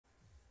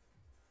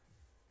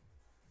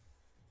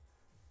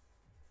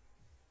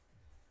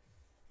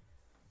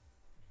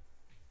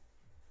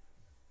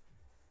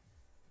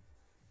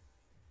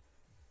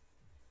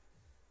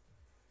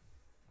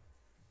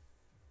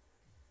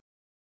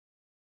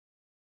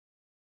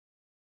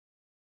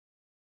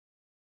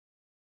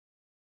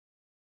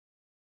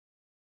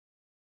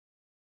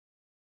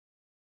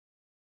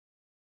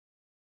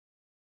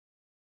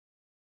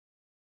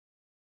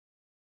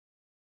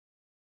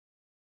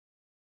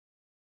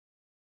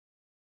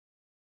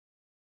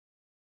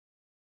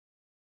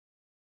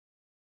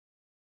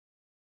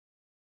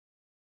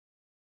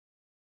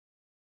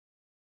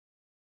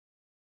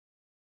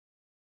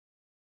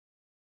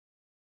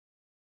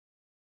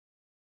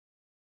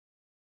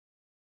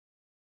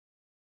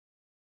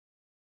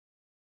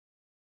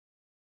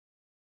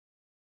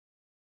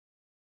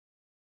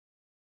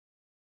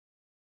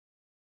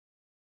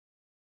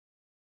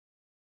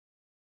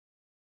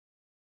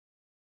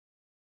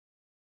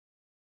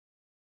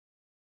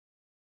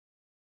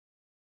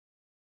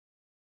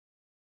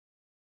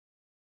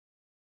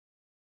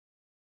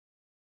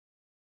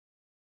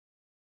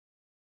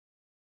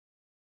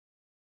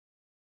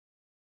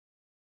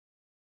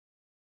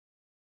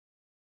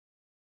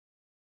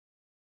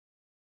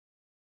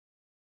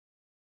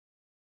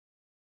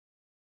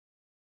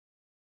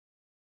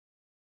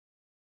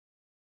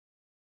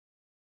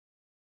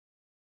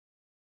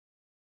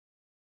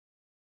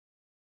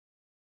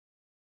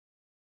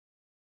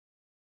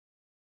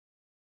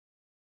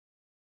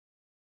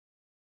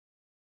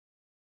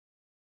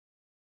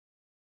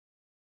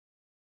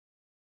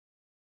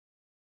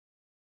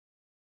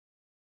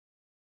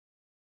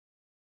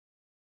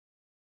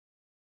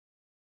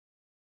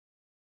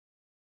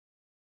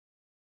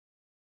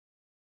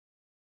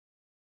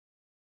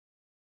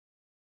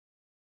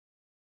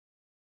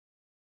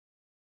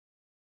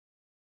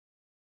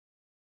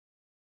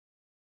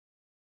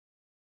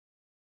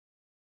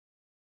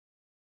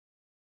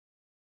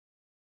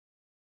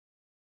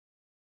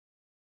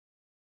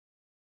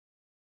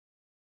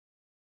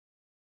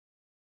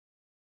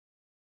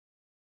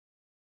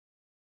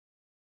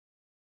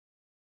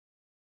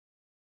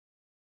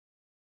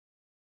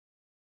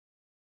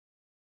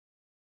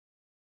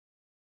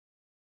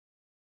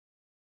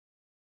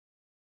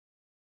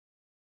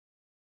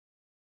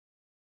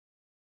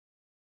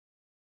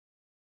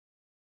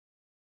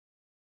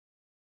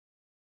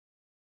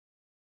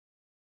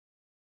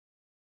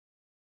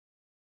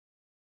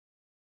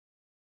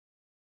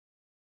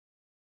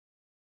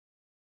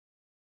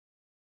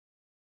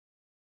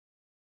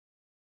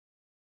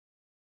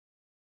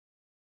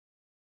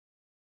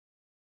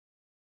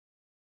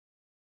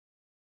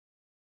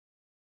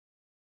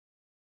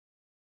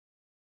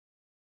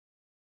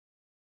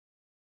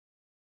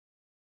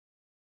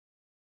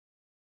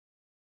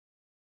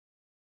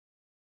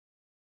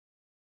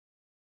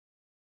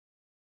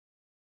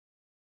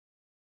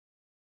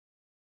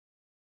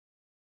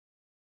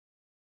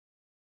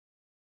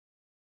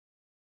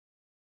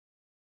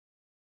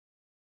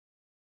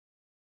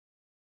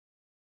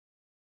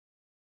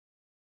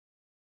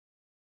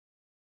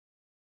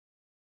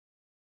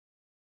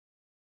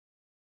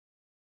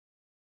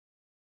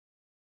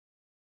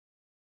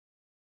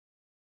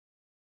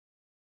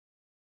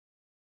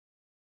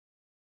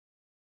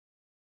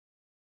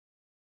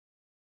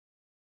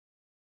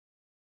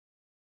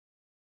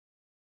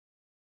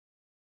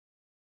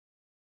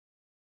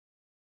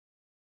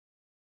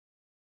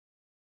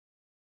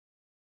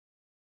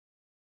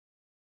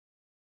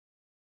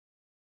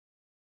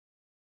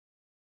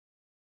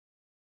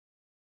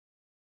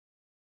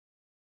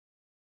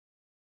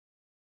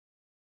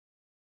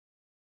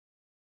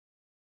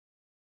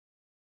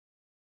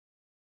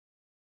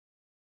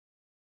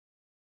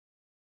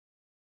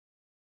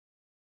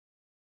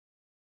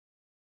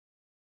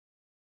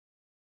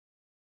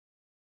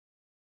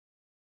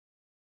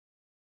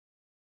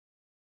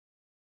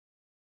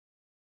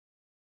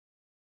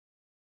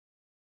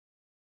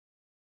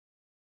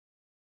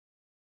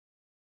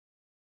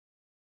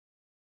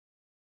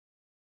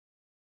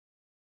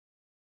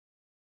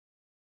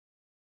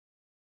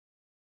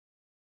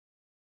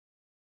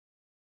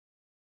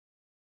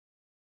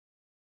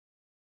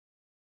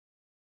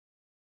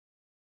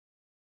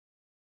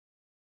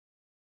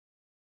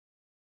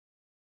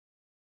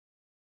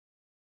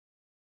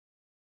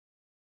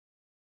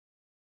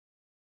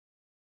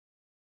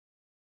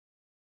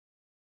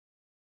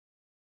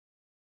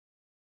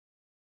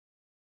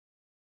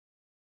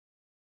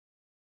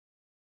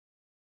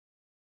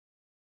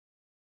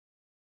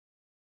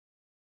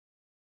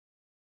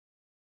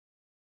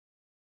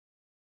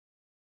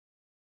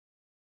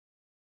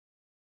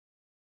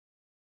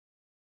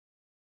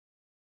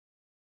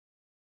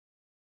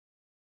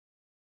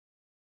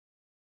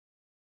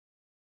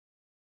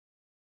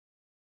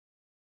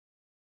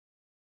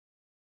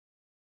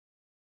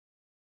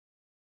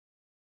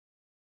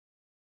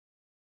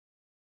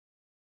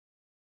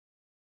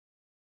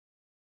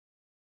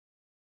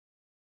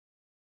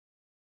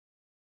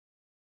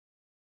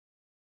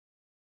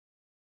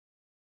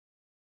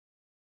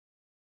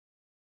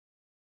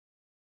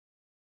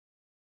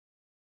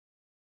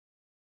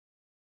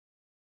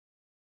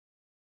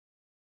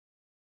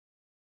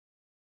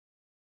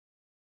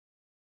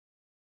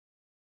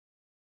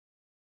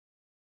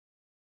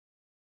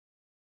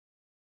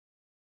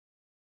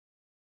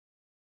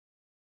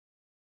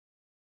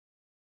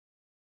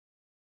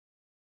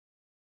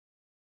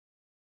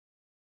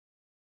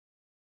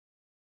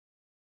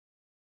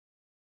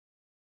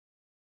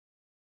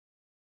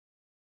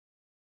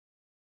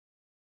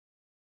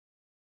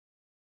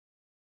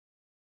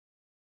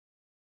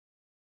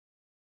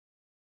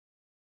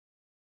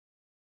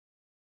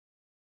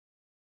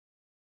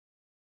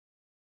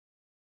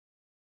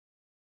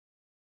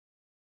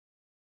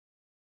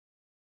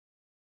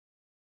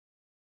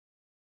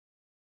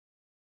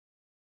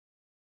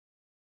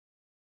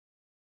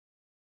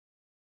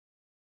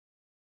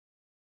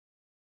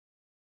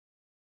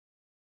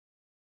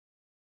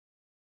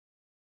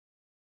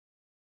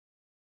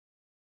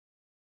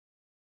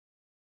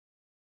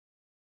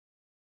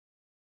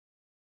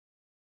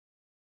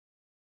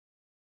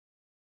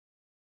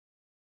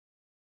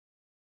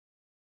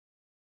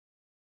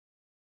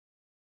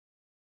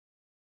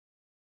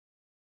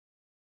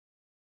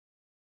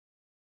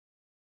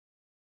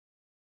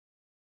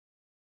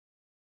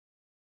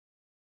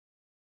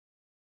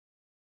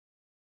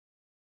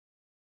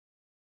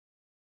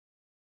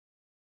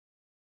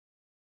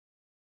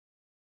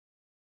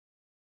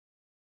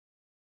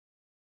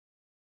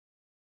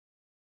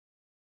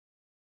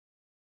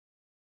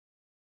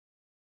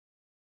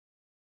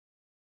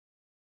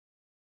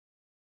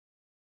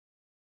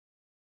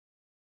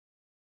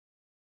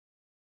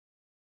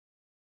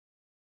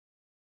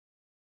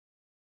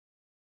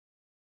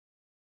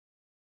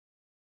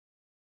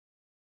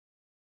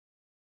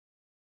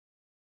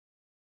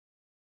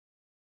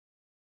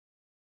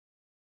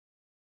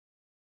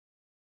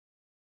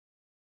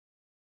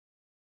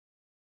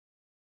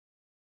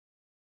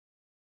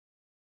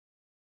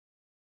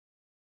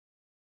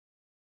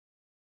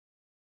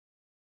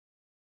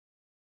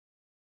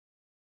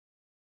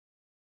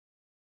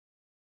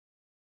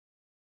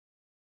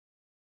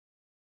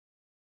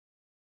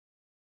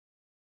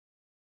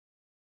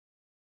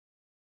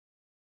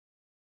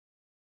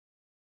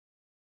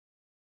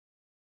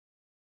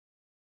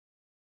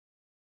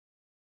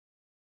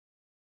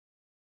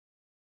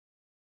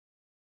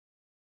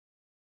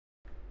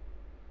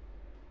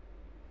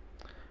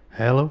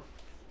Hello.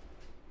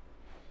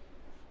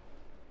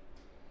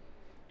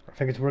 I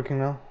think it's working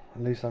now.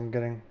 At least I'm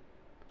getting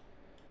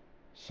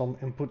some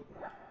input.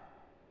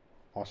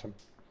 Awesome.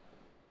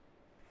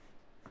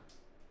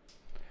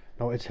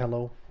 No, it's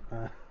hello.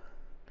 Uh,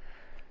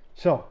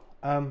 so,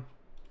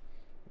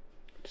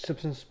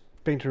 Substance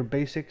Painter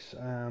Basics.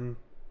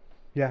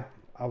 Yeah,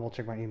 I will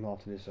check my email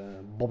after this.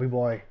 Bobby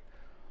Boy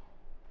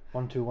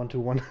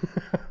 12121.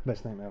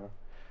 Best name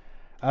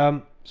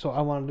ever. So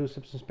I want to do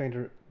Substance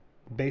Painter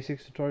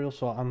Basics tutorial.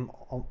 So I'm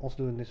also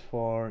doing this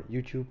for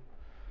YouTube.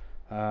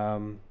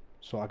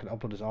 So I can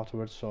upload this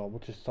afterwards. So we'll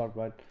just start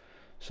right.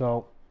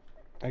 So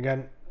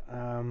again,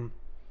 a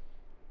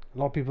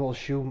lot of people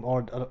assume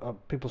or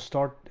people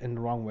start in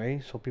the wrong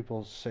way. So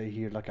people say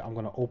here like I'm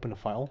gonna open a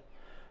file.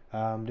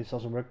 This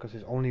doesn't work because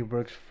it only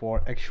works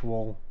for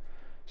actual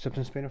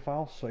Substance Painter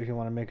files. So if you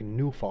want to make a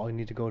new file, you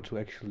need to go to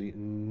actually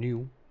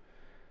new,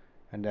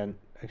 and then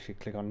actually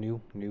click on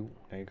new.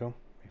 There you go.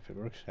 If it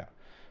works, yeah.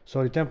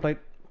 So the template.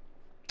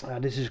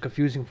 This is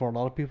confusing for a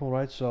lot of people,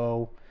 right?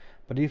 So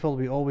by default,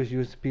 we always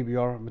use the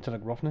PBR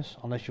metallic roughness,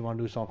 unless you want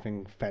to do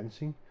something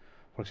fancy.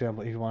 For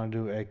example, if you want to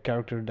do a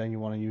character, then you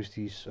want to use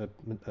these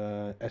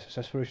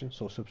SSS versions,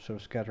 so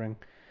subsurface scattering.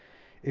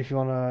 If you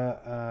want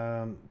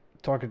to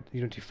target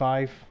Unity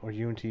 5 or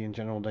Unity in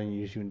general, then you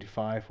use Unity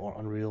 5 or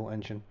Unreal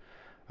Engine.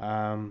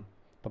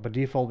 But by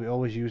default, we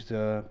always use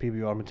the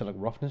PBR metallic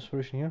roughness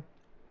version here.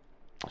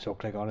 So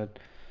click on it,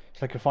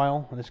 select your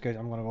file. In this case,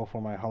 I'm going to go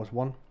for my house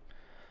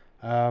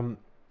 1.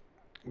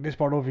 This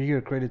part over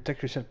here, create a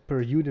texture set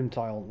per UDIM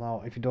tile.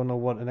 Now, if you don't know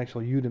what an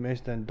actual UDIM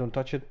is, then don't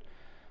touch it.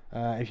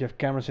 If you have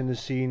cameras in the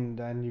scene,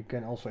 then you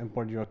can also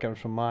import your cameras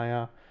from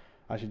Maya.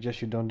 I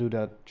suggest you don't do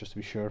that, just to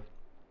be sure.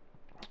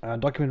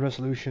 Document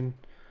resolution,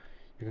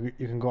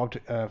 you can go up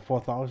to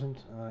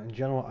 4000. In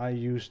general, I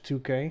use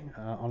 2K,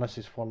 unless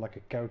it's for like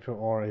a character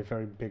or a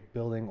very big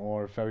building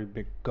or a very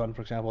big gun,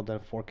 for example, then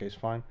 4K is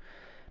fine.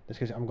 In this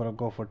case, I'm gonna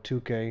go for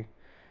 2K.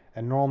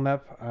 And normal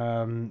map,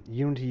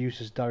 Unity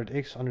uses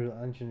DirectX, Unreal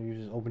Engine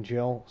uses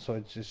OpenGL, so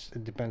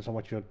it depends on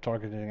what you're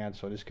targeting at.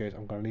 So in this case,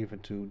 I'm gonna leave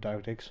it to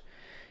DirectX.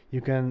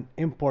 You can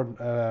import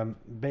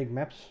baked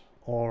maps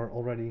or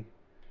already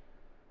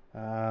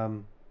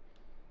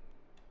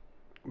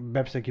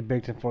maps that you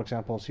baked in, for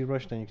example,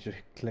 ZBrush. Then you just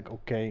click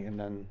OK, and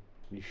then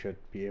you should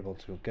be able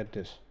to get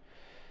this.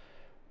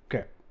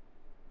 Okay,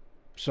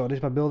 so this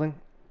is my building.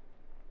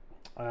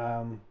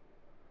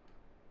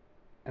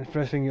 And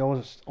first thing you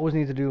always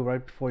need to do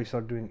right before you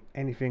start doing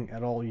anything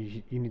at all,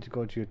 you need to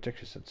go to your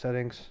texture set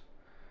settings,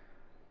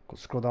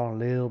 scroll down a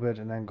little bit,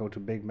 and then go to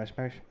big mesh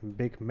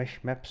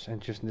maps.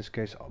 And just in this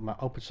case, my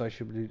output size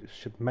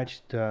should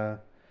match the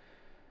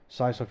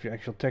size of your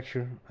actual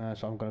texture.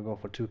 So I'm gonna go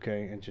for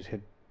 2K and just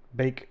hit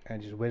bake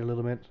and just wait a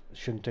little bit. It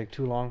shouldn't take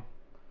too long.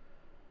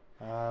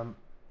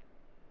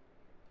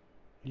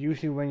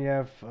 Usually when you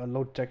have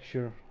low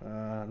texture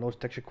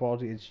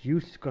quality, it's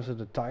used because of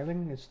the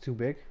tiling. It's too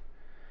big.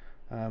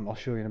 I'll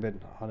show you in a bit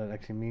how that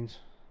actually means.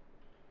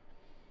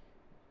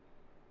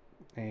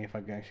 And if I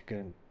can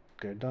actually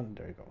get it done,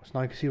 there you go. So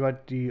now you can see right,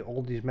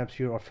 all these maps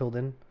here are filled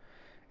in.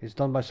 It's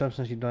done by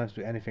Substance. You don't have to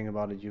do anything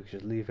about it. You can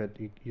just leave it.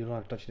 You don't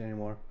have to touch it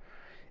anymore.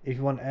 If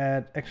you want to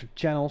add extra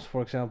channels,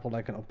 for example,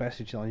 like an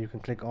opacity channel, you can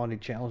click on the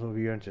channels over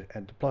here and just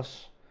add the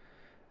plus,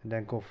 and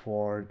then go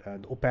for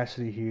the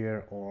opacity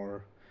here,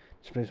 or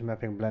displacement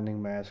mapping,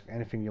 blending mask,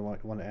 anything you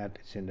want to add,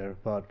 it's in there.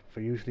 But for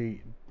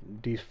usually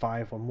these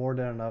 5 are more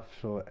than enough,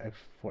 so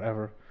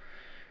forever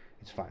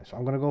it's fine. So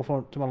I'm gonna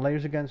go to my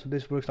layers again. So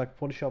this works like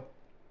Photoshop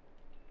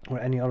or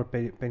any other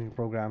painting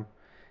program.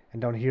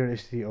 And down here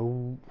is the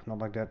not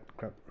like that,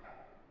 crap,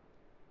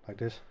 like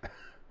this.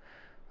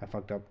 I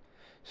fucked up.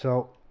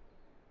 So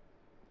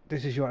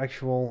this is your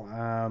actual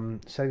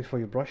settings for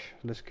your brush.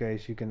 In this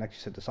case, you can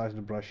actually set the size of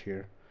the brush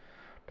here,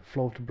 the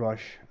flow of the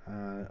brush,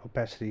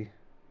 opacity,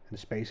 and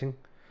the spacing,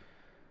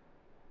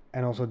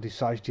 and also the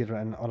size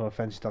jitter and other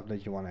fancy stuff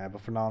that you want to add.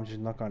 But for now, I'm just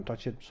not going to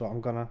touch it. So I'm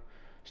gonna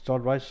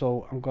start right.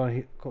 So I'm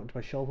gonna go to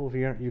my shelf over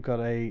here. You got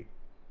a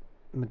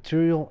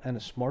material and a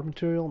smart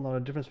material. Now the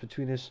difference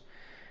between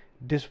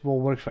this will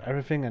work for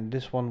everything, and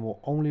this one will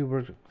only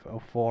work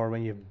for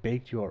when you've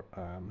baked your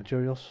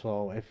materials.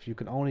 So if you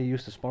can only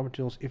use the smart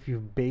materials if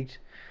you've baked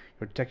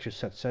your texture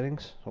set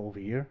settings, so over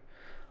here.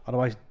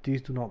 Otherwise,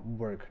 these do not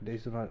work.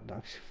 These do not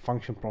actually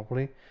function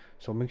properly.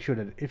 So make sure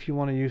that if you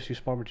want to use your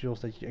smart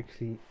materials, that you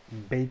actually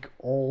bake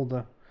all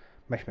the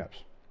mesh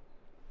maps.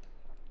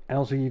 And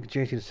also, you can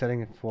change the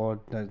setting for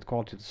the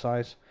quality of the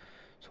size.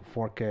 So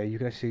 4K. You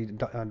can actually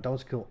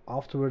downscale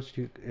afterwards.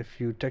 If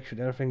you textured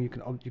everything, you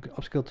can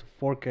upscale to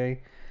 4K,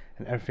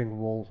 and everything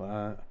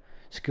will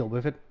scale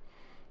with it.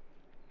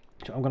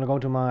 So I'm gonna go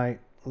to my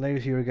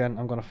layers here again.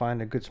 I'm gonna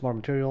find a good smart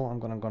material. I'm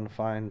gonna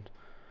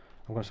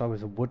start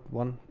with the wood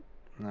one.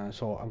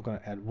 So I'm going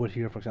to add wood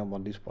here, for example,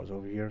 on these parts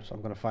over here. So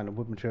I'm going to find a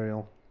wood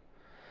material.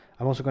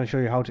 I'm also going to show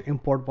you how to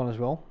import one as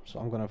well. So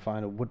I'm going to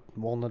find a wood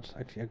walnut.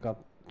 Actually, I got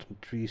some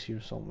trees here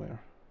somewhere.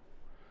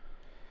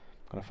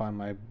 I'm going to find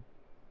my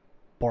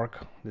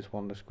bark. This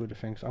one looks good, I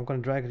think. So I'm going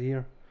to drag it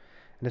here.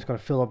 and it's going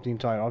to fill up the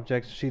entire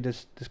object. See,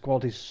 this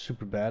quality is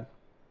super bad.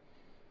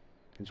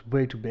 It's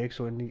way too big,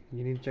 so you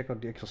need to check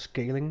out the actual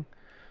scaling.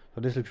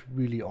 So this looks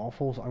really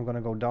awful, so I'm going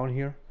to go down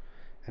here,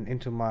 and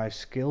into my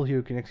scale here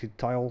you can actually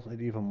tile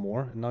it even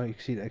more, and now you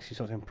can see it actually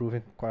starts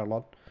improving quite a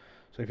lot.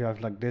 So if you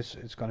have like this,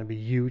 it's going to be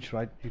huge,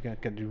 right? You can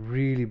get the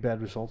really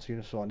bad results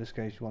here. So in this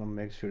case you want to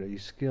make sure that you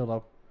scale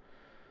up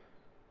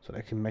so it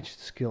actually matches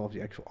the scale of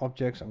the actual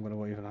objects. I'm going to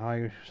go even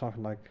higher,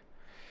 something like,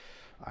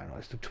 I don't know,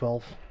 let's do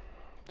 12.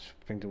 I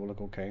think that will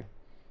look okay.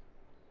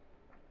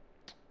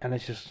 And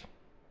it's just,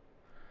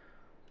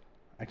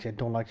 actually I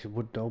don't like the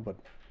wood though, but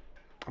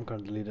I'm going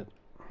to delete it.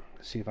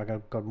 Let's see if I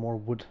got more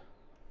wood.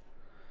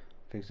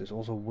 I think there's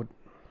also wood.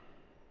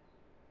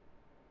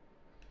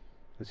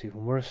 That's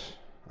even worse.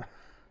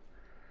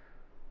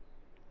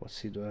 Let's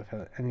see, do I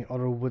have any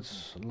other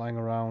woods lying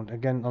around?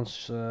 Again, on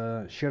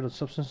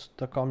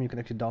share.substance.com you can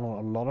actually download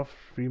a lot of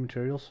free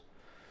materials,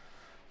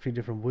 free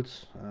different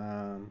woods,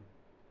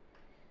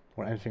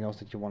 or anything else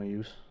that you want to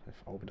use. I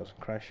hope it doesn't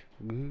crash.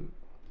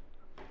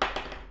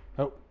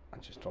 Oh, I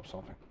just dropped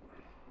something.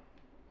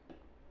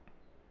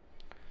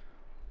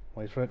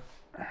 Wait for it.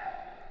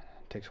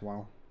 Takes a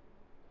while.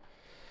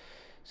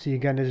 See,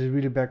 again, this is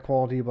really bad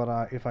quality,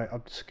 but if I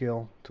up the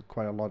scale to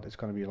quite a lot, it's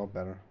going to be a lot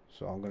better.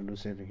 So I'm going to do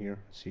the same thing here.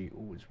 See,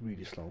 oh, it's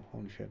really slow.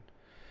 Holy shit.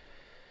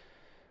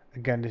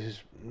 Again, this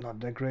is not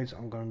that great, so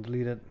I'm going to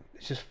delete it.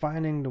 It's just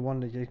finding the one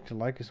that you actually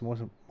like is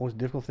the most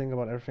difficult thing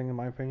about everything, in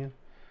my opinion.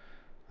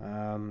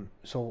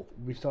 So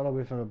we started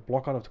with a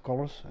block out of the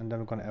colors, and then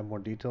we're going to add more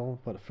detail.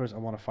 But first I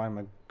want to find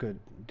my good,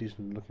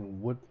 decent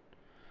looking wood.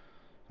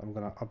 I'm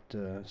going to up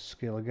the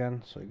scale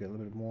again, so you get a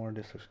little bit more.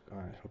 This looks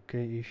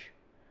okay-ish.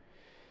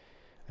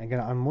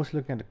 Again, I'm mostly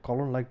looking at the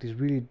color, like this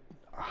really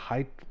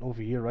height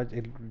over here, right?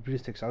 It really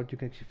sticks out. You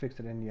can actually fix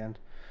it in the end.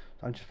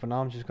 So for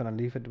now I'm just gonna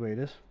leave it the way it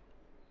is,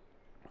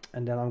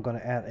 and then I'm gonna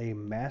add a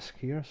mask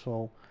here.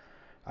 So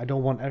I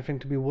don't want everything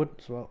to be wood,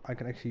 so I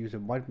can actually use a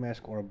white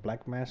mask or a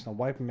black mask. Now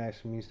white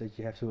mask means that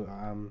you have to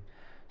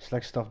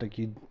select stuff that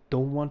you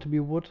don't want to be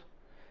wood,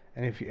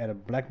 and if you add a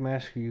black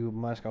mask, you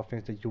mask out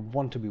things that you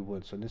want to be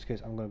wood. So in this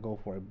case I'm gonna go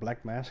for a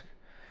black mask.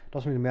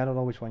 Doesn't really matter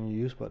though which one you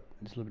use, but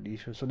it's a little bit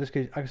easier. So in this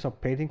case I can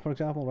start painting, for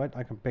example, right?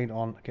 I can paint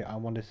on, okay, I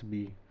want this to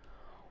be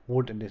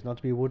wood and this not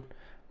to be wood,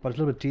 but it's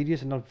a little bit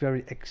tedious and not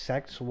very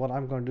exact. So what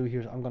I'm going to do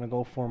here is I'm going to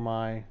go for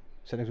my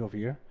settings over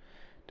here.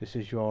 This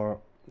is your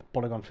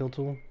polygon fill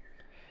tool,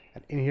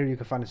 and in here you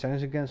can find the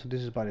settings again. So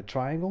this is by the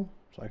triangle,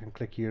 so I can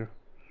click here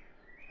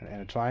and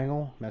add a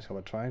triangle, mask of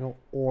a triangle,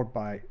 or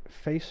by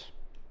face,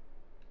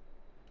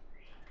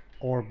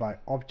 or by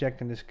object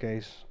in this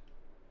case,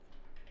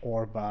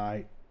 or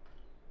by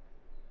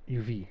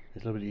UV.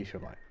 It's a little bit easier.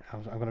 Right?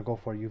 I'm going to go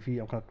for UV.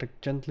 I'm going to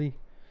click gently,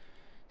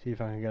 see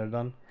if I can get it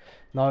done.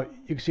 Now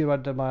you can see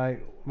right that my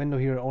window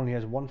here only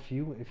has one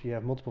view. If you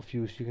have multiple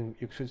views, you can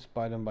switch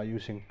by them by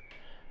using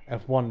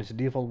F1 is the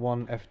default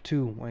one,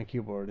 F2 on your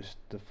keyboard is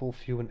the full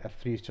view, and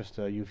F3 is just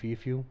a UV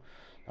view.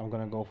 I'm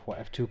gonna go for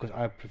F2 because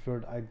I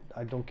prefer.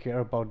 I don't care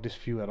about this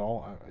view at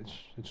all.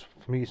 It's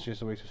for me it's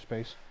just a waste of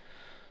space.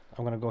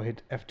 I'm gonna go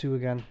hit F2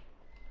 again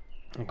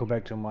and go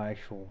back to my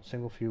actual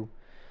single view.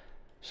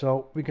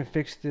 So we can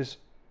fix this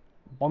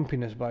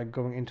bumpiness by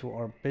going into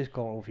our base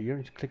color over here.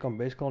 Just click on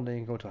base color, then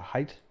you can go to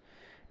height.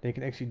 Then you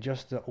can actually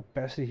adjust the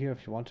opacity here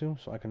if you want to.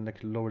 So I can like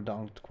lower it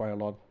down to quite a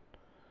lot.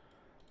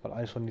 But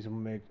I also need to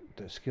make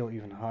the scale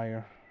even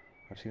higher.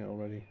 I've seen it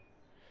already.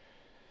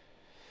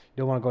 You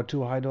don't want to go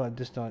too high though. At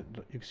this time,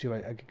 you can see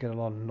I can get a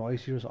lot of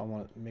noise here, so I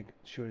want to make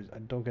sure I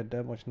don't get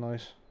that much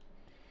noise.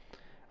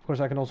 Of course,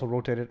 I can also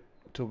rotate it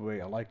to the way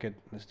I like it.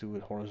 Let's do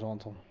it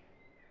horizontal.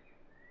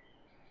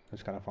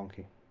 It's kind of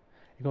funky. You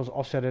can also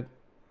offset it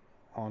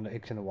on the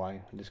X and the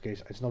Y. In this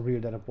case, it's not really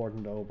that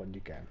important though, but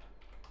you can.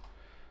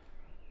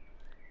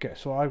 Okay,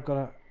 so I'm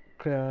gonna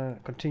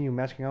continue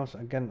masking out.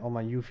 Again, on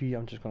my UV,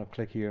 I'm just gonna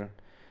click here.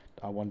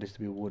 I want this to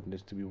be wood and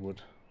this to be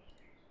wood.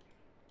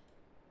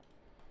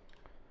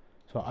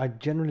 So I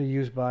generally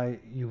use by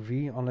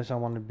UV unless I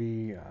want to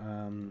be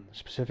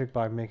specific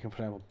by making, for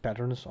example,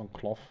 patterns on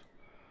cloth.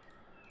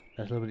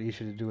 That's a little bit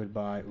easier to do it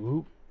by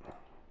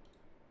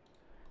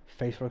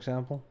face, for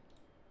example.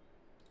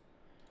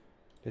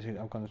 This is,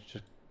 I'm gonna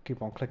just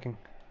keep on clicking.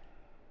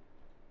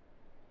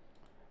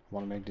 I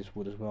want to make this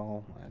wood as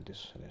well, and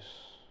this.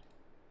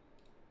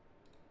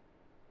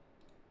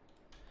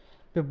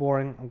 Bit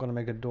boring. I'm gonna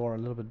make the door a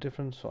little bit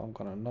different, so I'm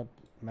gonna not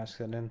mask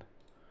that in.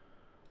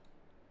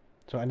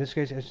 So in this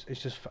case,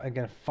 it's just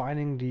again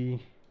finding the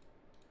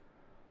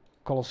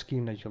color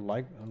scheme that you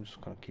like. I'm just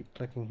gonna keep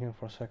clicking here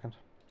for a second.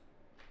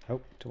 Oh,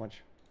 too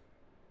much.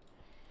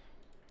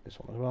 This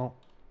one as well.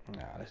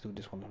 Nah, let's do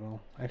this one as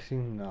well. Actually,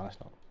 no, let's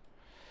not.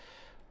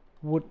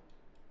 Wood.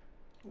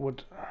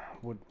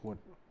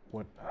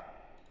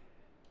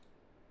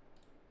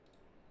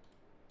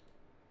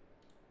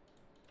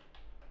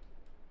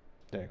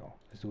 There you go.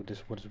 Let's do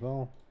this wood as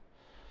well.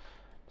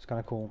 It's kind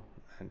of cool,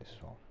 and this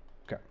as well.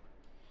 Okay.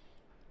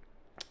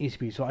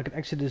 Easy. So I can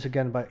exit this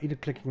again by either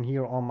clicking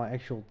here on my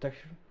actual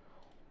texture,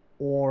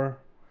 or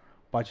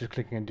by just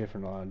clicking a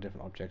different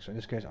object. So in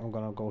this case, I'm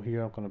gonna go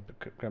here. I'm gonna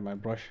grab my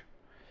brush,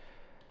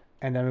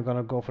 and then we're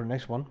gonna go for the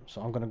next one.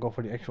 So I'm gonna go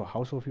for the actual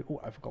house over here.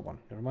 Oh, I forgot one.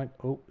 Never mind.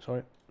 Oh,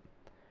 sorry.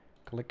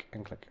 Click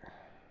and click.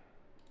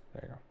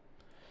 There you go.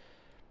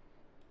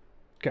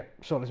 Okay,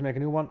 so let's make a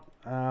new one.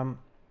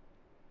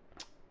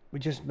 We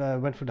just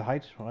went through the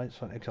height, right?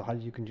 So in actual height,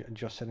 you can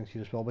adjust settings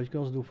here as well, but you can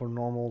also do for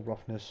normal,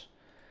 roughness,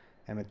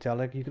 and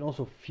metallic. You can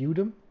also view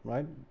them,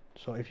 right?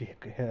 So if you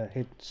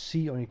hit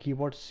C on your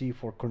keyboard, C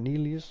for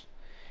Cornelius,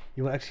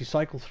 you will actually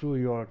cycle through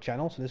your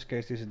channels. In this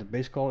case, this is the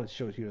base color. It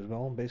shows here as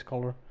well, base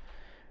color,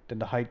 then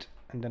the height,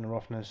 and then the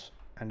roughness,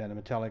 and then the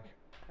metallic,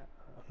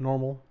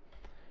 normal,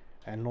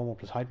 and normal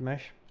plus height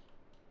mesh.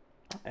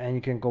 And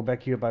you can go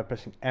back here by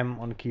pressing M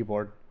on the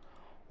keyboard,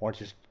 or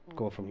just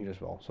go from here as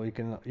well. So you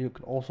can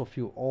also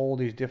view all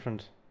these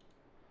different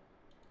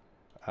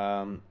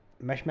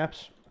mesh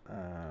maps.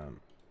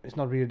 It's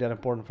not really that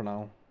important for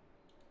now.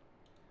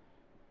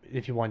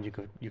 If you want, you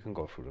can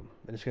go through them.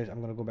 In this case, I'm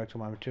going to go back to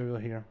my material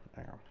here.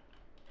 Hang on.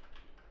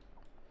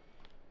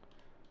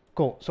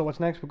 Cool. So what's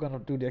next? We're going to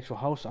do the actual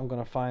house. I'm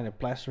going to find a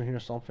plaster here or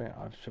something.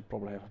 I should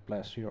probably have a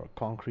plaster here or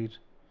concrete.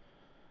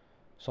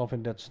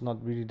 Something that's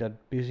not really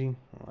that busy.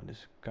 Oh, this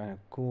is kind of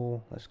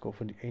cool. Let's go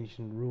for the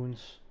ancient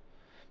ruins.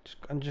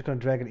 I'm just going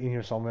to drag it in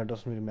here somewhere. It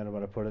doesn't really matter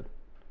where I put it.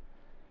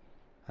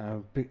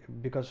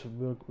 Because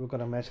we're going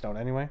to mesh it out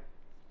anyway.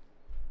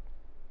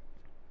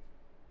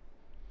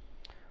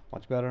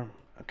 Much better.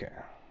 Okay,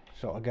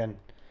 so again,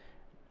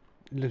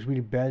 it looks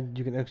really bad.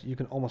 You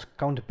can almost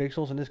count the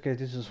pixels. In this case,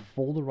 this is a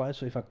folder, right?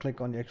 So if I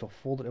click on the actual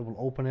folder, it will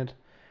open it.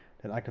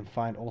 Then I can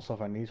find all the stuff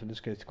I need. So in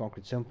this case, the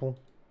concrete simple.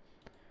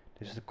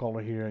 This is the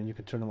color here, and you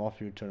can turn them off.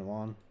 You turn them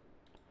on. In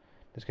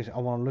this case, I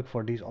want to look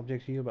for these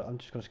objects here, but I'm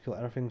just going to scale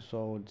everything.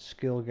 So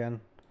scale again.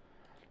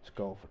 Let's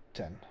go for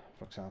 10,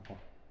 for example.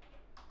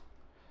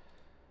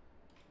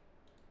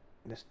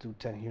 Let's do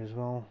 10 here as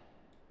well,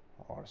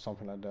 or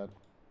something like that.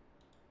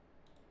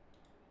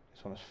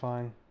 This one is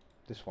fine.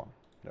 This one,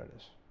 there it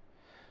is.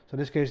 So in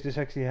this case, this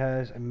actually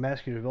has a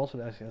mask here as well, so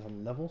it actually has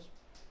some levels,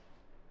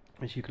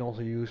 which you can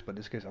also use. But in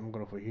this case, I'm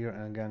going to go here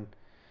and again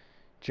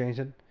change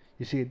it.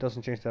 You see, it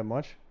doesn't change that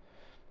much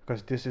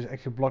because this is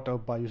actually blocked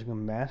out by using a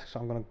mask. So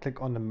I'm going to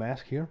click on the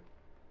mask here,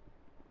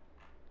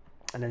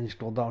 and then you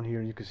scroll down here,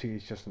 and you can see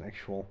it's just an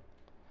actual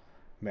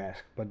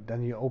mask. But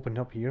then you open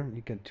up here,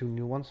 you get two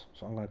new ones.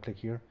 So I'm going to click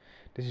here.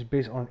 This is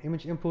based on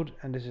image input,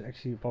 and this is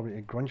actually probably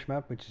a grunge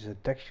map, which is a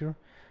texture.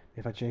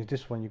 If I change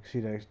this one, you can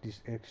see that this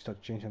actually starts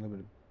changing a little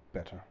bit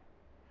better.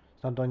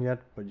 It's not done yet,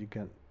 but you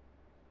can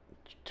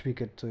tweak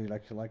it to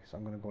like you like. So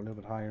I'm going to go a little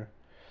bit higher.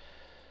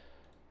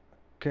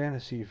 Okay,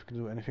 let's see if we can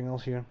do anything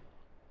else here.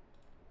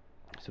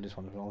 So this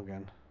one as well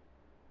again.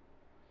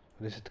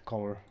 This is the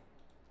color.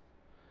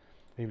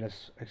 Maybe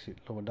let's actually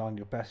lower down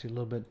the opacity a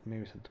little bit.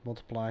 Maybe set to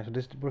multiply. So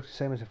this works the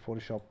same as in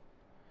Photoshop.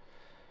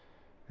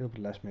 A little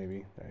bit less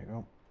maybe. There you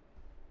go.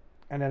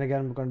 And then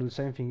again, we're going to do the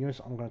same thing here.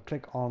 So I'm going to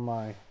click on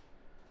my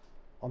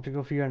object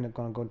over here, and I'm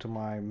going to go to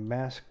my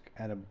mask,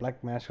 add a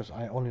black mask because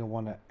I only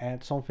want to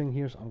add something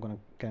here. So I'm going to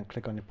again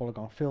click on the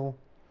polygon fill,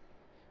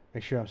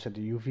 make sure I'm set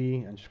the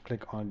UV, and just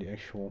click on the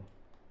actual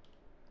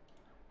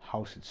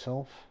house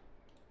itself.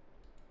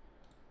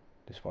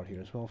 This part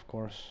here as well, of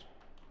course.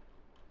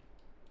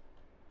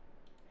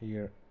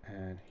 Here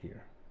and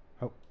here.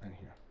 Oh, and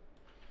here.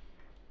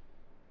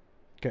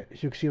 Okay,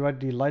 as you can see, right,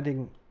 the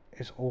lighting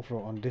is over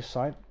on this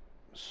side.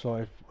 So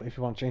if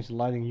you want to change the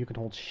lighting, you can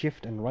hold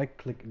shift and right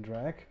click and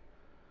drag.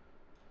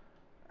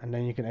 And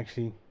then you can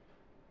actually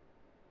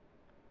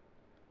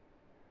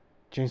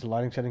change the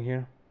lighting setting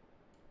here,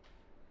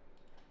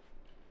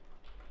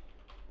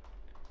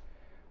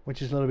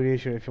 which is a little bit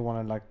easier if you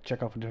want to like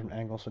check out for different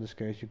angles. So in this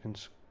case, you can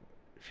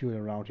view it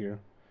around here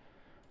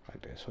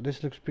like this. So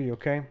this looks pretty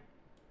okay.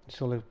 It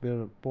still looks a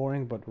bit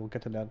boring, but we'll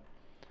get to that.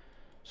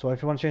 So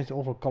if you want to change the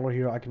overall color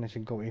here, I can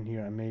actually go in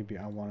here and maybe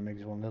I want to make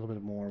this one a little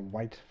bit more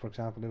white, for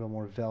example, a little bit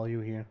more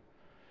value here.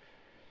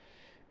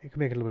 You can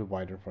make it a little bit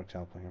wider, for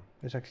example, here.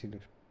 This actually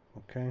looks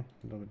okay, a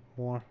little bit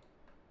more.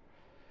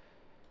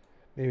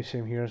 Maybe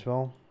same here as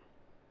well.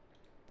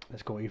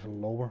 Let's go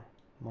even lower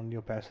on the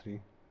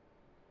opacity.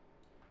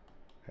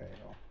 There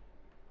you go.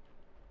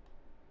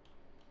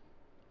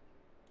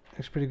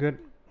 Looks pretty good,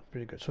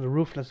 pretty good. So the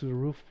roof, let's do the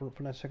roof for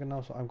that second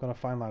now. So I'm gonna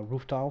find my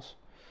roof tiles.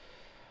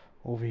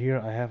 Over here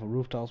I have a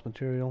roof tiles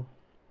material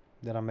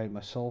that I made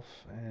myself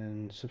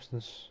in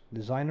Substance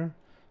Designer.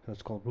 So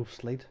it's called Roof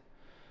Slate.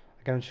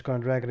 Again, I'm just gonna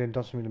drag it in.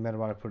 Doesn't really matter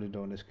where I put it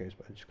though in this case,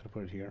 but I'm just gonna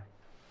put it here.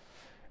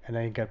 And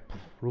then you get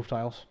roof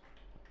tiles.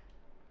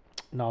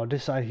 Now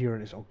this side here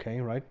is okay,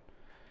 right?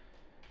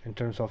 In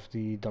terms of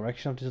the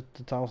direction of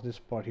the tiles, this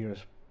part here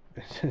is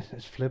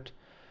is flipped.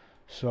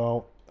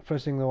 So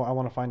first thing though, I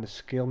want to find the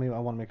scale. Maybe I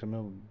want to make it a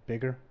little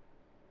bigger.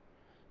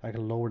 I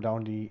can lower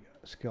down the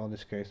scale in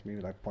this case,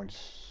 maybe like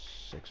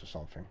 0.6 or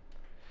something.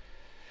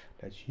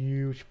 That's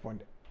huge.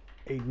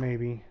 0.8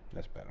 maybe.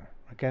 That's better.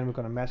 Again, we're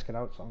gonna mask it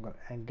out, so I'm gonna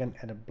again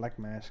add a black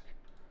mask.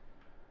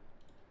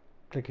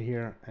 Click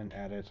here and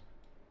add it.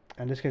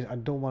 In this case, I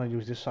don't want to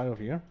use this side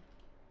over here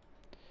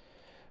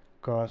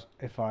because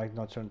if I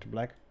not turn to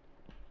black,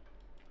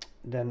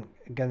 then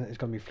again it's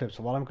gonna be flipped.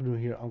 So what I'm gonna do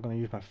here, I'm gonna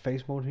use my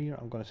face mode here.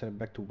 I'm gonna set it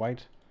back to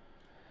white.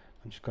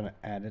 I'm just gonna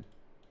add it.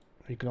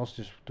 You can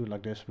also just do it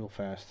like this real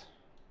fast.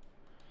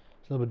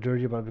 It's a little bit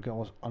dirty, but we can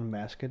always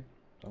unmask it.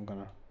 So I'm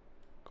gonna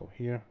go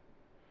here.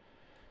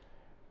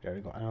 There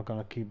we go. And I'm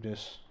gonna keep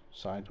this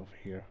side over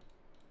here.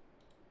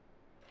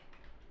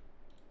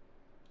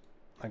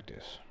 Like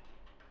this.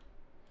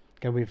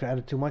 Okay, we've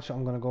added too much, so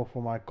I'm gonna go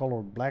for my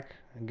color black.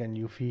 Again,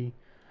 UV.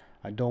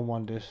 I don't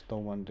want this,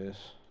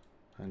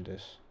 and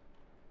this.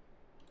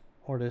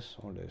 Or this,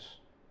 or this.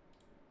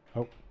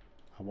 Oh,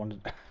 I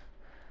wanted I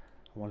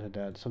wanted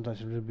that.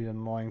 Sometimes it will be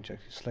annoying to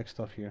actually select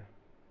stuff here.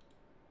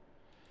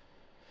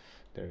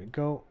 There we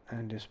go.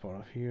 And this part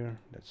of here,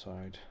 that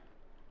side.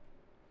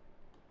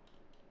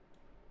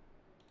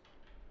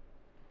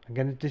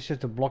 Again, this is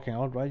just the blocking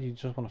out, right? You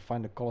just want to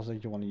find the colors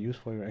that you want to use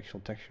for your actual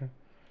texture.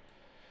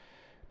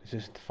 This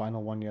is the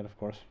final one yet, of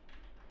course.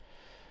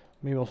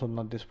 Maybe also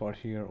not this part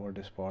here or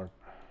this part.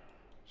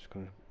 Just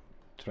gonna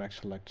drag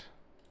select.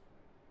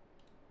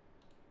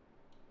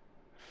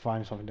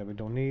 Find something that we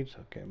don't need.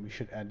 Okay, we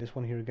should add this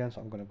one here again.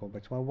 So I'm gonna go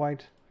back to my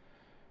white.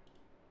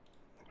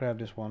 Grab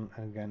this one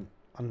and again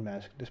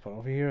unmask this part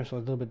over here. So a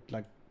little bit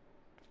like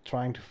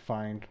trying to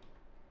find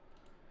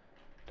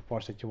the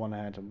parts that you want to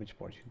add and which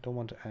parts you don't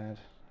want to add.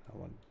 I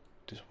want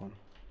this one.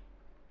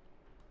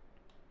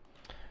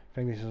 I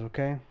think this is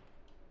okay.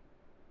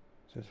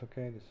 This is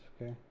okay, this is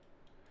okay.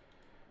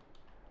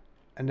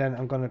 And then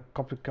I'm gonna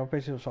copy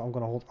paste it, so I'm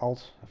gonna hold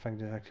Alt. I think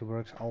this actually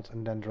works, Alt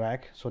and then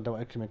drag. So that will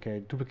actually make a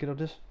duplicate of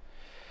this.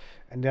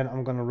 And then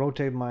I'm gonna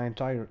rotate my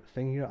entire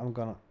thing here. I'm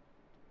gonna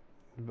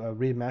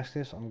remask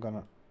this. I'm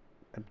gonna,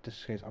 in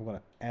this case, I'm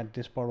gonna add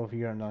this part over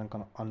here, and then I'm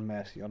gonna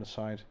unmask the other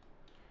side.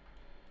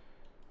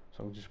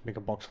 So just make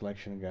a box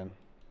selection again,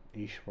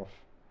 each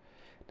rough.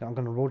 Then I'm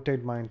gonna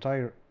rotate my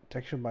entire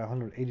texture by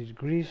 180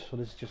 degrees. So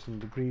this is just in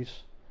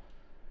degrees.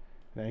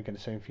 Then you get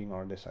the same thing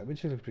on this side,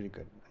 which looks pretty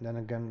good. And then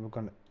again, we're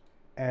gonna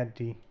add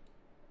the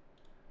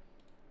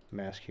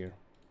mask here.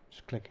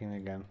 Just clicking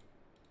again.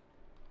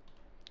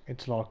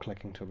 It's a lot of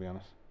clicking, to be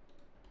honest.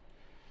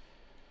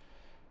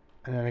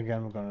 And then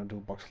again, we're gonna do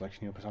box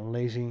selection here because I'm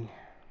lazy.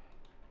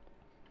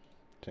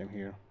 Same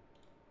here.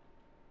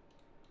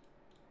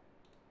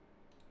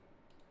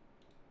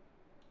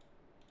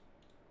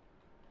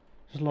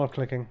 Just a lot of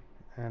clicking.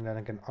 And then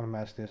I can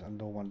unmask this. I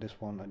don't want this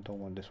one. I don't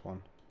want this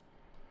one.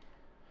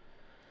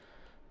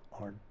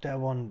 Or that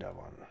one, that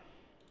one.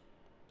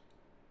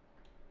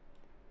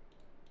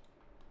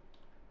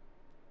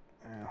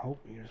 And hope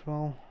here as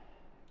well.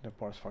 That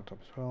part's fucked up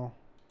as well.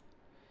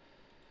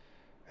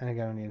 And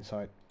again on the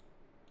inside.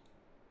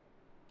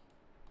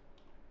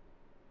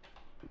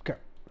 Okay.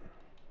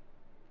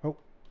 Oh,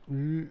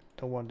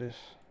 don't want this.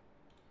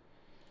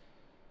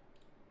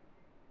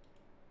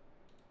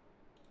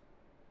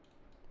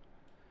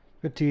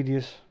 Bit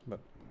tedious, but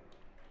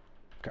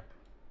okay.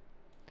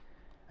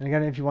 And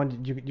again, if you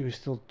want, you can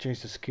still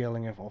change the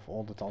scaling of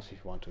all the tiles if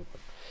you want to.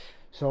 But.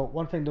 So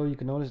one thing though, you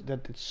can notice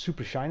that it's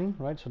super shiny,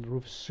 right? So the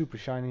roof is super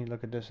shiny.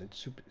 Look at this,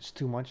 it's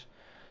too much.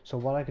 So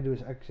what I can do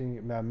is actually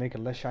make it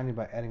less shiny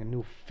by adding a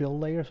new fill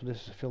layer. So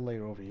this is a fill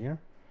layer over here.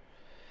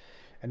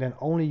 And then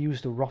only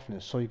use the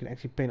roughness. So you can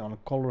actually paint on a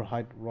color,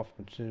 height, rough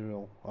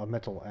material,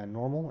 metal and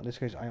normal. In this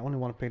case, I only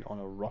want to paint on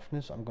a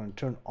roughness. I'm going to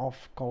turn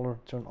off color,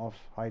 turn off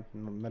height,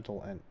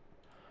 metal and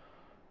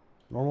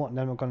normal, and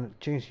then we're going to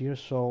change here.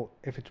 So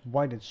if it's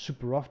white, it's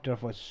super rough,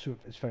 therefore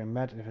it's very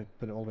matte. And if I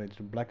put it all the way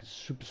to black, it's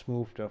super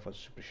smooth, therefore it's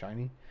super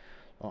shiny.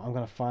 I'm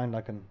going to find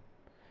like a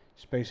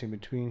space in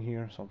between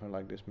here, something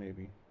like this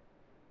maybe.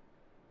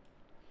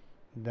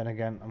 Then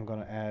again, I'm going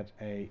to add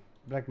a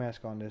black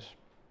mask on this,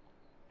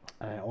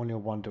 and I only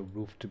want the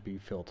roof to be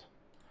filled.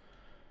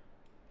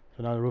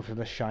 So now the roof is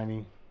less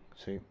shiny.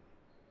 See,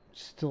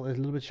 still a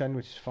little bit shiny,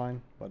 which is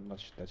fine, but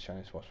not that shiny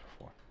as it was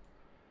before.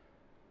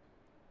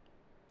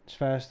 It's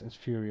fast, it's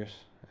furious,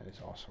 and it's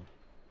awesome.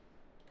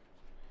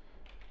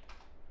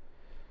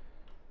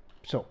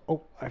 So,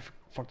 oh, I've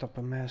fucked up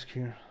a mask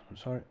here. I'm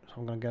sorry. So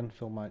I'm gonna again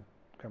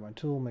grab my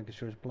tool, making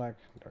sure it's black.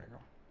 There you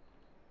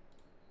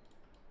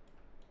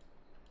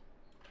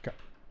go. Okay.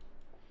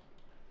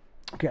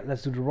 Okay,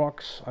 let's do the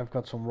rocks. I've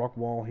got some rock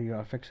wall here.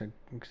 I've actually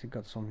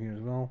got some here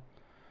as well.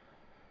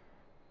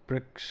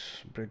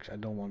 Bricks. I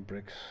don't want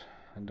bricks.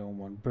 I don't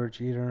want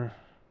birch either.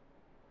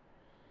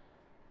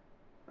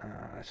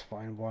 Let's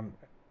find one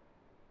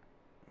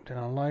that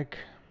I like.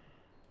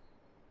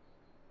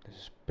 This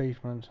is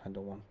pavement. I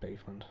don't want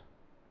pavement.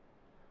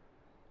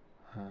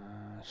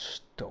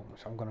 Stone.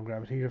 So I'm gonna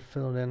grab it here,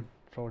 fill it in,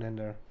 throw it in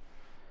there.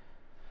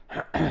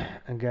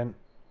 Again,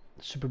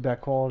 super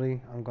bad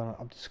quality. I'm gonna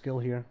up the scale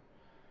here.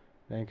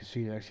 Then you can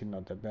see it's actually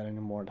not that bad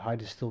anymore. The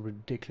height is still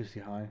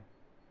ridiculously high.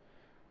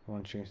 I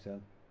want to change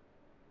that.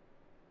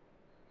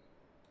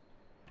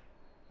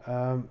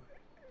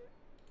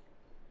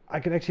 I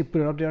can actually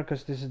put it up there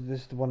because this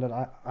is the one that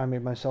I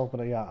made myself.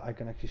 But yeah, I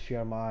can actually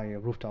share my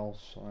roof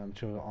tiles on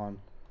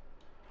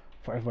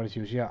for everybody to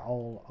use. Yeah,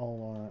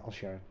 I'll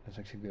share it. That's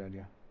actually a good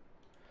idea.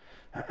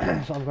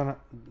 So I'm gonna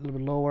a little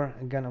bit lower.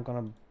 Again, I'm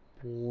gonna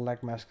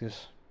black mask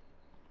this.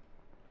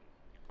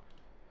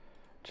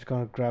 Just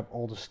gonna grab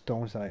all the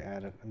stones that I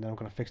added, and then I'm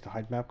gonna fix the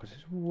height map because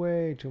it's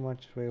way too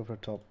much, way over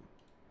the top.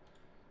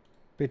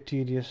 Bit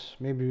tedious.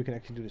 Maybe we can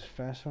actually do this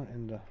faster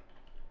in the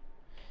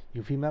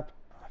UV map.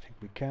 I think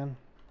we can.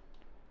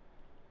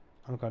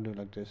 I'm gonna do it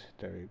like this.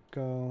 There you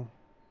go.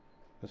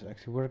 Does it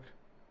actually work?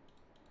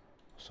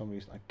 For some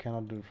reason I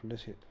cannot do it from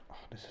this here. Oh,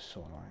 this is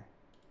so annoying.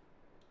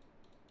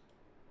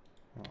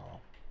 Oh.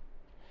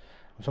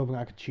 I was hoping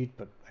I could cheat,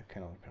 but I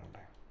cannot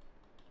apparently.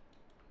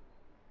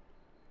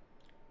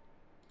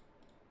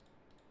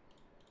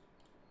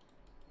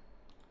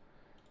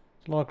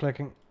 It's a lot of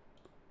clicking.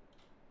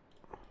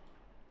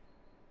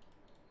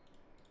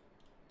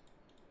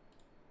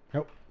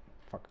 Nope.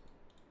 Fuck.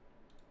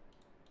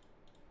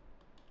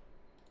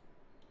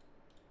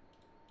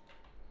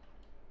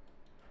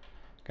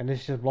 Okay,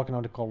 this is just blocking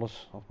out the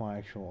colors of my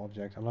actual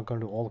object. I'm not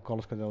going to do all the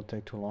colors because that'll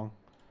take too long.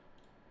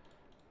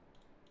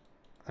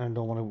 And I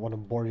don't want to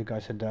bore you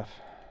guys to death.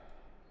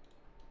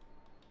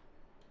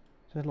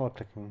 There's a lot of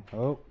clicking.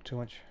 Oh, too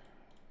much.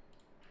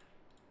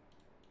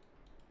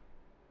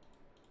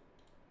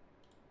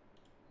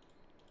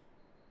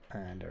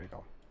 And there we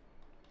go.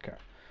 Okay.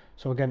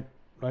 So again,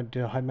 right,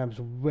 the height map is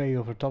way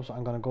over the top, so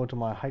I'm gonna go to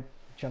my height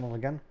channel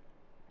again.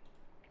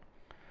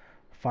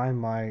 Find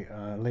my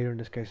layer, in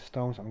this case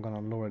stones. I'm gonna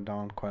lower it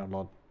down quite a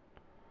lot.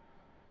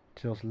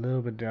 Till it's a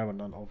little bit there, but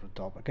not over the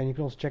top. Again, you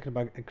can also check it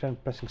by again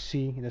pressing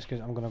C. In this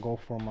case, I'm gonna go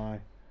for my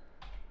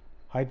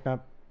height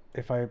map.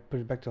 If I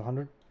put it back to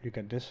 100, you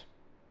get this.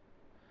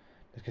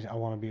 In this case, I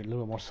want to be a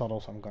little more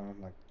subtle, so I'm gonna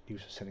like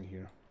use a setting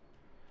here.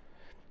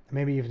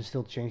 Maybe even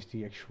still change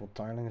the actual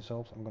tiling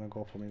itself. So I'm gonna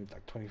go for maybe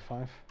like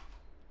 25.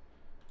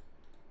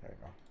 There you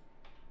go.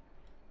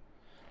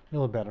 A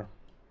little better.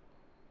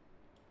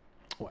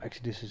 Oh,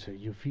 actually, this is a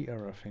UV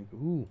error, I think.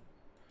 Ooh,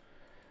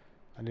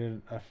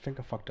 I think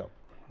I fucked up.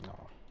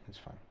 No, it's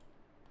fine.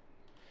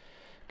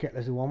 Okay,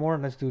 let's do one more.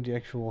 Let's do the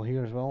actual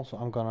here as well. So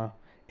I'm gonna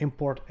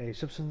import a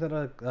substance that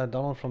I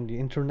downloaded from the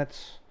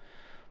internets,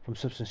 from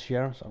Substance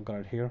Share. So I've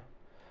got it here.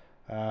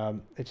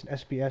 It's an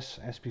SPS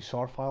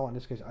SPSAR file. In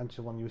this case, I just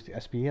want to use the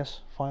SPS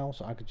file,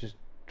 so I could just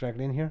drag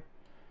it in here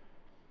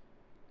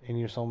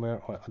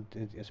somewhere, or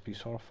the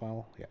SPSAR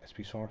file. Yeah,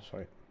 SPSAR.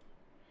 Sorry.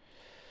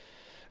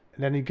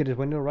 And then you get this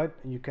window, right?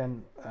 And you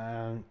can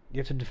you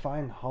have to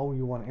define how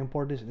you want to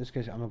import this. In this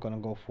case, I'm not going to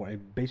go for a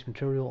base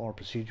material or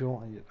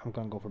procedural. I'm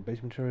going to go for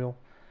base material.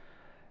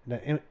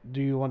 Then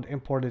do you want to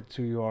import it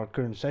to your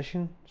current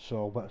session?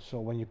 So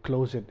when you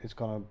close it, it's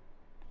gonna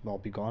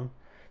be gone.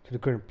 To the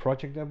current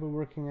project that we're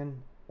working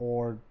in,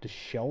 or the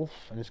shelf.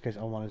 In this case,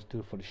 I want to do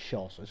it for the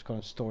shelf, so it's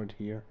gonna store it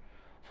here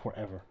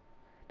forever.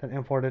 Then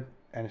import it,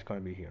 and it's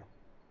gonna be here.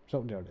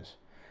 So there it is.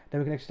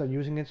 Then we can actually start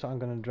using it. So I'm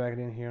gonna drag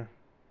it in here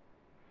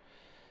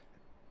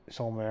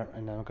somewhere,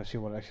 and then we can see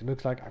what it actually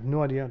looks like. I have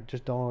no idea.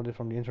 Just download it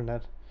from the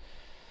internet.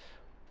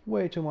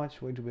 Way too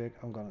much, way too big.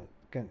 I'm gonna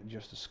again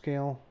adjust the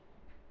scale.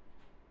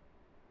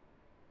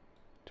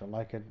 I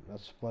like it.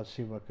 Let's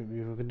see what we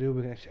can do.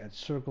 We can actually add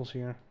circles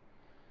here.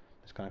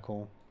 That's kind of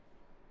cool.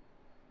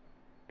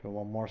 Do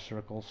one more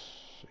circles.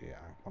 Yeah,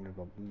 I want it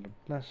a little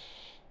less.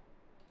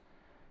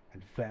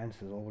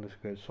 Advanced is always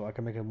good. So I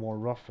can make it more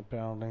rough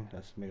apparently.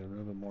 Let's make it a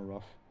little bit more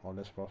rough, or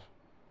less rough.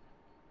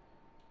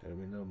 There'll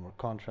be a little more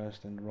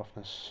contrast in the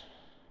roughness.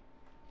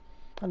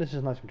 And this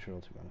is nice material,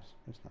 to be honest.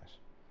 It's nice.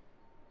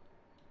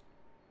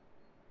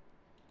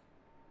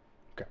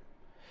 Okay.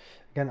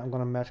 Again, I'm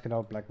gonna mask it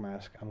out, black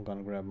mask. I'm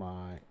gonna grab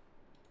my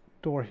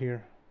door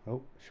here.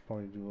 Oh, should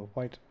probably do a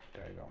white.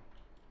 There you go.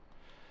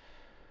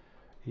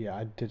 Yeah,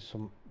 I did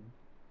some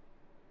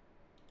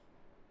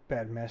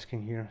bad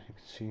masking here. You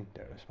can see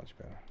there is much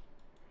better.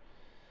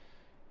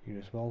 Here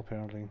as well,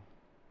 apparently.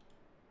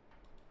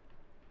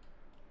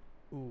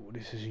 Ooh,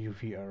 this is a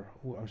UV error.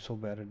 Ooh, I'm so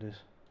bad at this,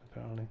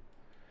 apparently.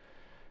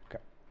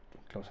 Okay,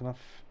 close enough.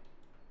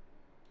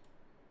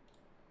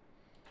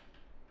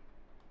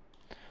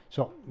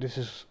 So this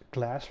is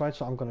glass, right?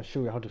 So I'm gonna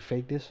show you how to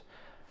fake this.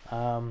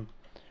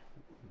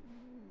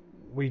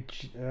 When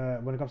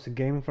it comes to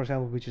gaming, for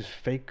example, we just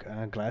fake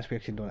glass. We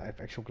actually don't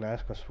have actual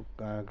glass because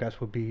glass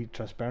would be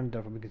transparent,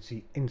 therefore we can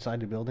see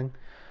inside the building.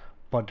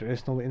 But there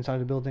is no inside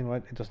the building,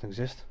 right? It doesn't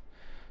exist.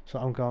 So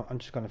I'm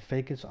just gonna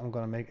fake it. So I'm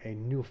gonna make a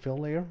new fill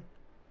layer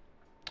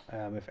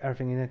with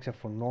everything in it except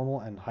for normal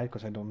and height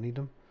because I don't need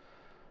them.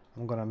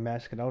 I'm gonna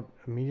mask it out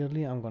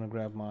immediately. I'm gonna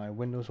grab my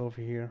windows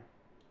over here.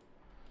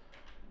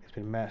 It's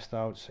been masked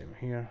out. Same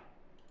here.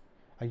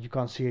 You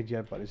can't see it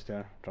yet, but it's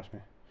there. Trust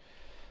me.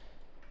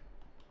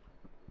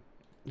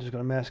 Just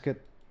gonna mask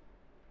it,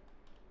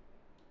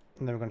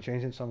 and then we're gonna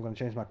change it. So I'm gonna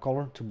change my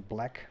color to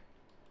black.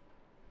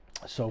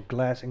 So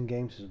glass in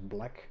games is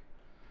black,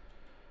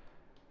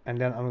 and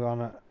then I'm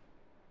gonna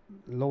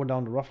lower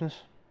down the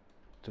roughness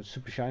so it's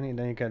super shiny, and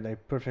then you get a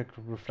perfect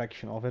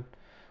reflection of it.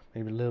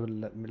 Maybe a little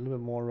bit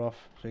more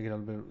rough, so you get a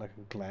little bit like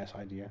a glass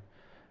idea.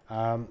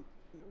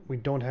 We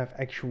don't have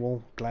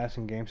actual glass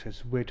in games;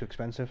 it's way too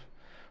expensive.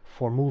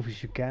 For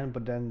movies you can,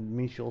 but then it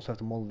means you also have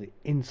to model the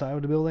inside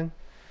of the building,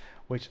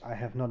 which I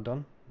have not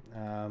done.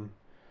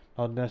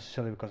 Not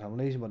necessarily because I'm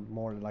lazy, but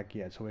more like,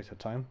 yeah, it's a waste of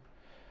time.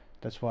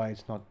 That's why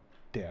it's not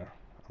there.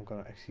 I'm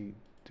gonna actually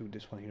do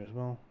this one here as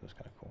well. That's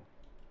kind of cool.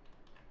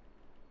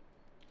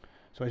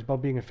 So it's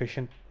about being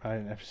efficient, right?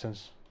 In every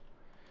sense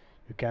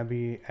you can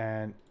be,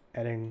 and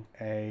adding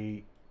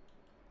a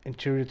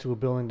interior to a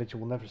building that you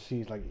will never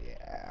see is like,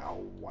 yeah,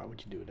 why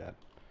would you do that?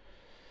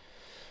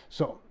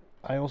 So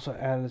I also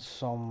added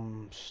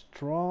some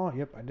straw.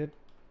 Yep, I did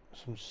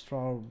some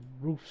straw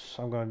roofs.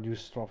 I'm gonna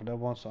use straw for that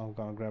one, so I'm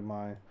gonna grab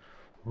my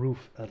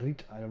roof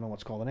riet. I don't know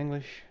what's called in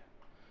English.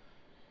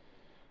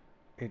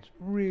 It's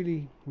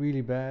really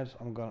bad.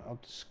 I'm gonna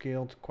up the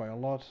scale to quite a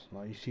lot.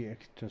 Now you see it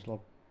turns a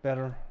lot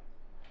better.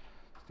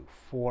 Let's do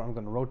 4. I'm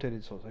gonna rotate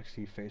it so it's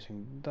actually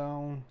facing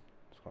down.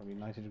 It's gonna be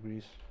 90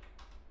 degrees.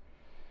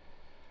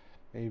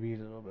 Maybe a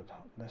little bit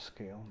less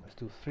scale. Let's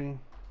do 3.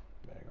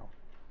 There you go.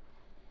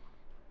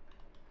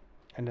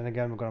 And then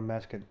again, we're gonna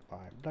mask it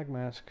by black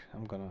mask.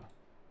 I'm gonna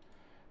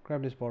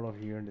grab this part over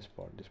here, this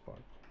part,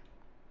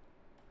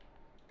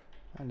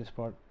 and this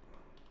part.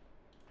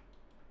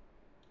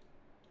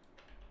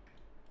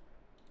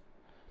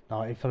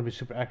 Now, if you want to be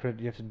super accurate,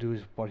 you have to do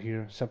this part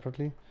here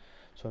separately.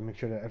 So make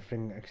sure that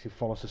everything actually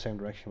follows the same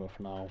direction. But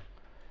for now,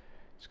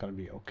 it's gonna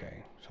be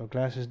okay. So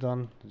glass is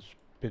done. It's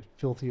a bit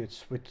filthy.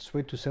 It's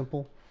way too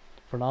simple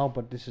for now,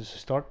 but this is a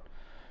start.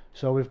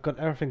 So we've got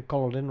everything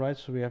colored in, right?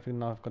 So we have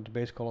now got the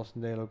base colors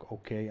and they look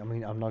okay. I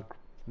mean, I'm not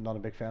a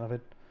big fan of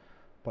it,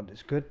 but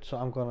it's good. So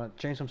I'm gonna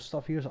change some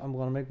stuff here. So I'm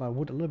gonna make my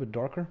wood a little bit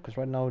darker, because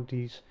right now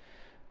these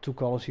two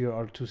colors here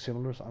are too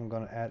similar. So I'm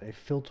gonna add a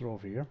filter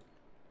over here.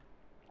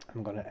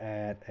 I'm gonna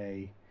add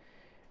a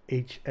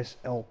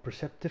HSL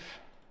perceptive.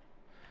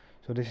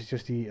 So this is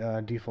just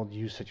the default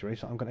hue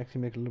saturation. I'm gonna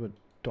actually make it a little bit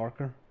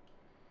darker,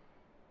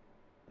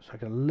 so I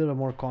get a little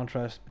more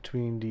contrast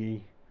between the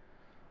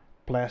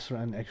plaster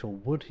and actual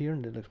wood here.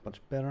 That looks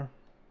much better.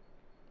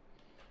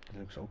 It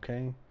looks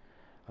okay.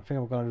 I think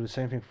I'm gonna do the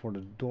same thing for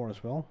the door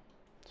as well.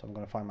 So I'm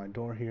gonna find my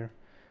door here,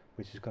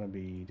 which is gonna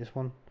be this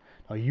one.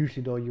 Now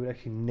usually though you would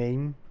actually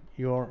name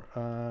your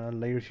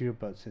layers here,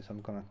 but since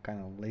I'm gonna kind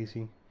of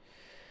lazy,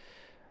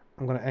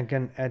 I'm gonna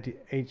again add the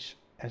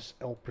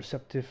HSL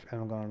perceptive,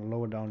 and I'm gonna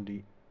lower down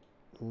the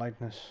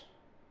lightness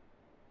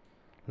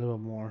a little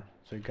bit more,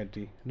 so you get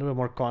a little bit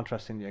more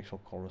contrast in the actual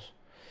colors.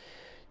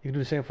 You can do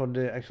the same for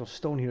the actual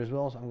stone here as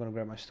well. So I'm gonna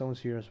grab my stones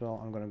here as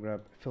well. I'm gonna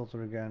grab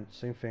filter again,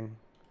 same thing.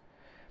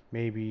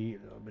 Maybe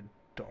a little bit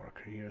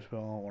darker here as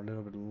well, or a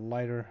little bit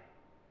lighter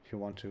if you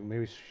want to.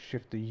 Maybe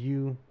shift the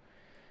hue,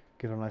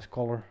 give it a nice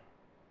color,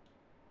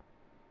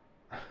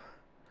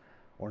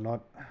 or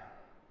not.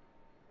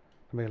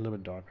 Make it a little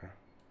bit darker,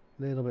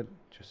 a little bit,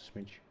 just a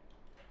smidge.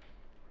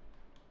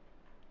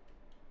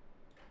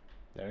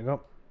 There you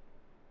go.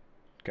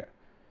 Okay.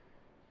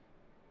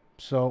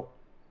 So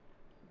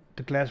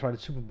the glass, right,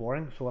 it's super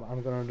boring. So what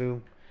I'm gonna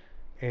do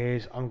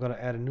is I'm gonna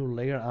add a new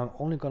layer. I'm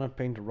only gonna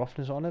paint the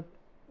roughness on it.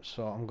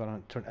 So I'm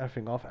gonna turn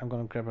everything off. I'm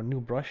gonna grab a new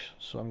brush.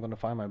 So I'm gonna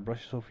find my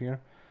brushes over here.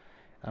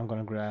 I'm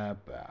gonna grab,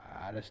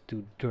 let's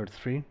do Dirt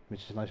 3,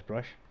 which is a nice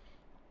brush.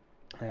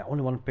 I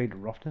only want to paint the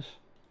roughness.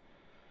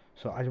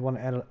 So I want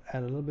to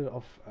add a little bit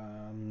of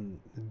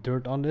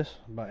dirt on this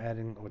by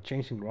adding or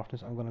changing the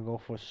roughness. I'm gonna go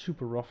for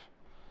super rough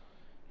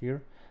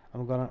here.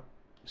 I'm gonna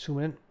zoom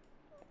in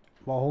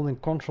while holding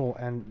Control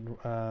and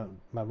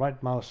my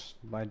right mouse,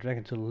 by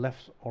dragging to the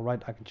left or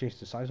right. I can change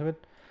the size of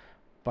it.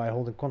 By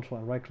holding Control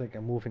and right click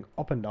and moving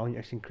up and down, you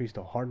actually increase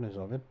the hardness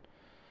of it.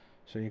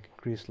 So you can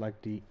increase like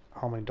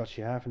how many dots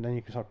you have, and then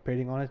you can start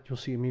painting on it. You'll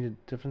see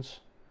immediate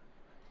difference.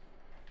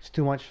 It's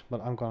too much,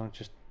 but I'm gonna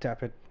just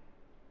tap it.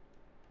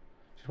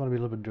 Just want to be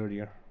a little bit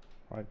dirtier,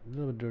 right? A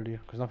little bit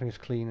dirtier, because nothing is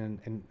clean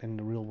in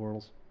the real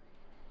world.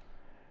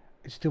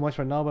 It's too much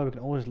right now, but we can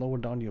always lower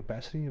down the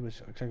opacity, which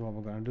is exactly what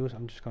we're gonna do. Is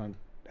I'm just gonna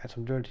add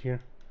some dirt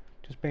here,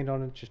 just paint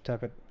on it, just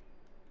tap it.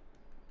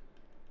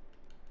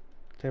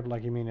 Tap it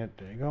like you mean it.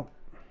 There you go.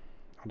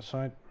 On the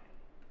side.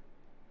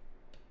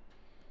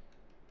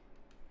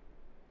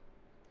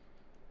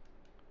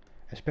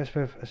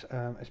 Especially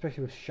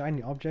with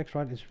shiny objects,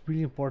 right? It's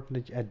really important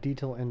that you add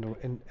detail in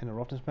the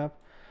roughness map.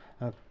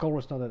 Color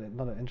is not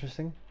that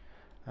interesting.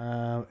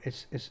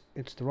 It's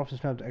the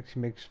roughness map that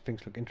actually makes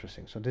things look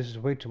interesting. So this is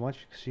way too much.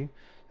 You can see.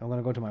 I'm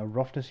gonna go to my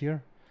roughness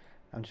here.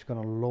 I'm just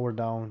gonna lower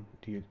down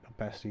the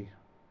opacity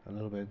a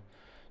little bit,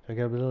 so I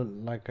get a little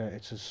like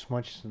it's a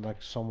smudge,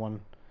 like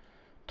someone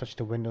touched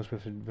the windows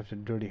with the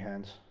dirty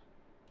hands.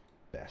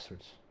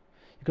 Bastards.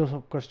 You can also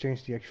of course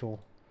change the actual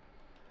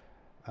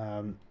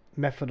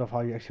method of how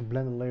you actually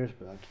blend the layers,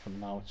 but for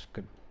now it's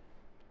good.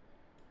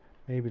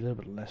 Maybe a little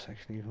bit less,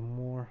 actually, even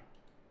more.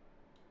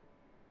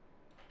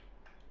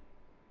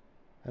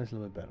 That's a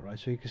little bit better, right?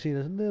 So you can see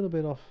there's a little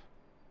bit of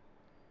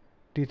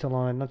detail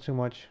on it, not too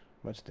much,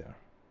 but it's there.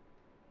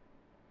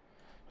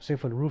 Same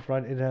for the roof,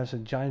 right? It has a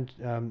giant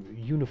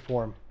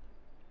uniform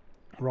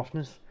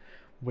roughness,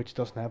 which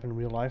doesn't happen in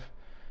real life.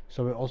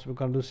 So we're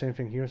gonna do the same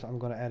thing here. So I'm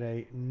gonna add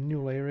a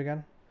new layer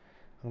again.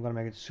 I'm gonna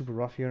make it super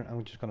rough here.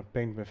 I'm just gonna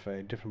paint with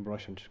a different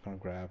brush. I'm just gonna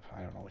grab,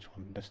 I don't know which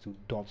one. Let's do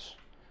dots.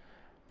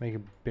 Make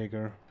it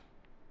bigger.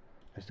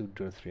 Let's do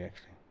dirt 3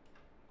 actually,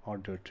 or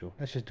dirt 2.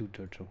 Let's just do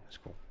dirt 2. That's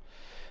cool.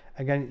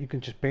 Again, you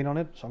can just paint on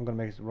it. So I'm gonna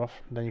make it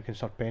rough. Then you can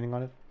start painting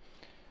on it.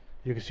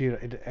 You can see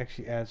that it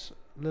actually adds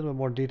a little bit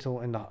more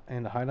detail in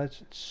the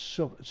highlights. It's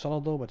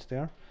solid though, but it's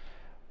there.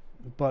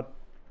 But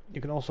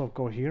you can also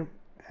go here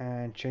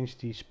and change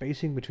the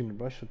spacing between the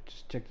brush. So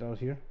just check it out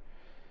here.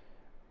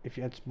 If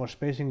you add more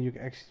spacing, you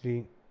can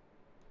actually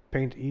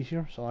paint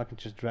easier. So I can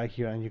just drag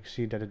here and you can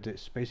see that the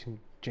spacing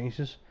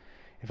changes.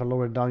 If I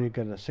lower it down, you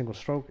get a single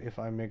stroke. If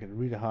I make it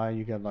really high,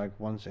 you get like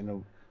once in a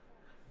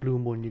blue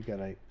moon, you get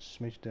a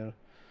smidge there.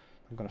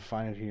 I'm gonna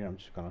find it here. I'm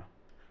just gonna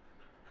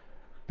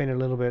paint it a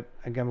little bit.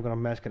 Again, we're gonna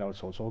mask it out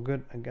so it's all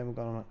good. Again, we're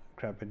gonna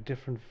grab a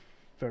different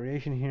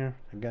variation here.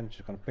 Again,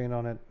 just gonna paint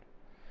on it.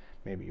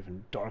 Maybe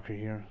even darker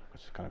here,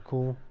 because it's kind of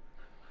cool.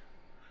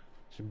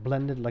 Just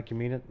blend it like you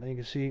mean it. Then you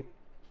can see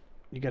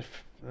you get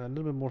a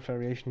little bit more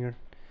variation here.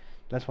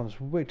 Last one is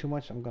way too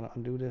much. I'm gonna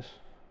undo this.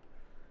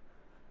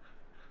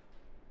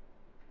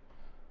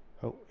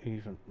 Oh,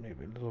 even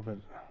maybe a little bit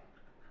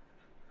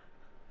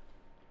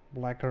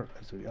blacker.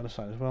 Let's do the other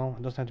side as well.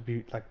 It doesn't have to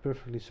be like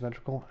perfectly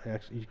symmetrical.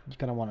 Actually, you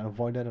kind of want to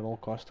avoid that at all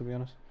costs, to be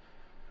honest.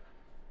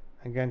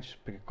 Again,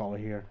 just pick a color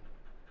here.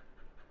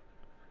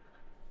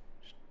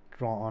 Just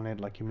draw on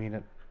it like you mean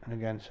it. And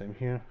again, same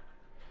here.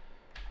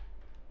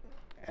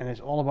 And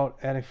it's all about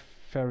adding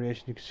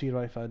variation. You can see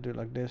right if I do it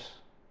like this.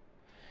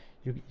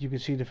 You can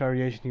see the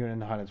variation here in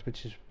the highlights,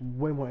 which is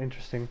way more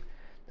interesting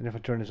than if I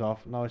turn this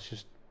off. Now it's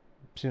just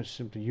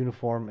simply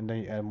uniform, and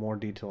then you add more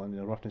detail, and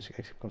the roughness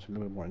actually becomes a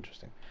little bit more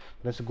interesting.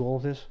 But that's the goal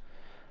of this.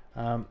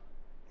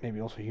 Maybe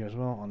also here as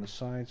well on the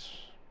sides.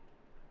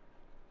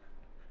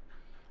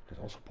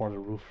 There's also part of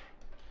the roof.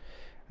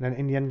 And then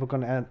in the end, we're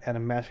gonna add a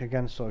mask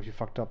again. So if you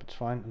fucked up, it's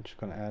fine. I'm just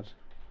gonna add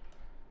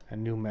a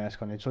new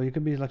mask on it. So you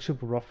can be like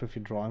super rough with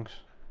your drawings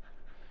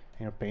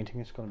and your painting.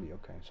 It's gonna be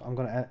okay. So I'm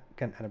gonna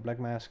add a black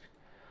mask.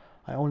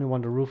 I only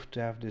want the roof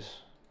to have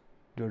this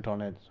dirt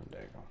on it. So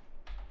there you go.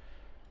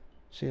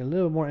 See, a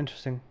little more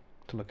interesting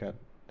to look at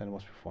than it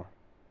was before.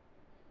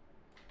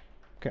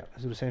 Okay,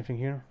 let's do the same thing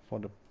here for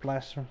the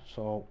plaster.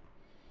 So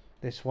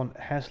this one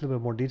has a little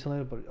bit more detail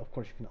in it, but of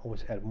course you can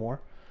always add more.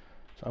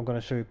 So I'm going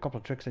to show you a couple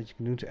of tricks that you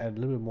can do to add a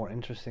little bit more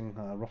interesting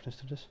roughness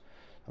to this.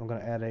 I'm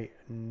going to add a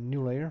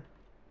new layer.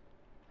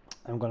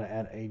 I'm going to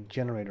add a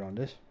generator on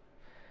this.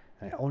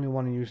 And I only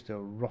want to use the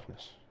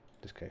roughness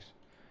in this case.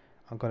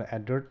 I'm going to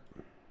add dirt.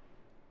 In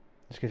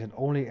this case it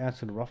only adds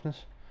to the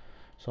roughness.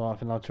 So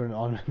if I now turn it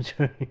on,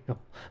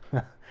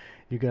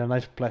 you get a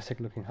nice plastic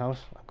looking house.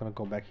 I'm gonna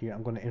go back here.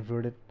 I'm gonna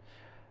invert it.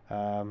 Do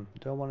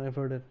I want to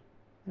invert it?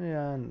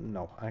 Yeah,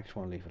 no. I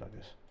actually want to leave it like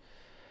this.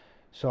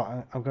 So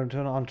I'm gonna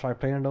turn on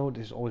triplanar though.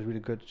 This is always really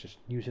good. Just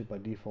use it by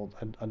default.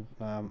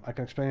 I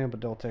can explain it,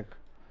 but they'll take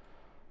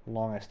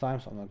long as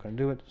time, so I'm not gonna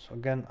do it. So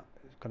again,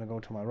 I'm gonna go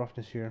to my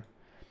roughness here.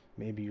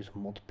 Maybe use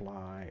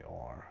multiply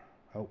or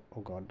oh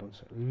god, don't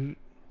say.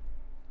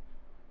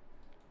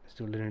 Let's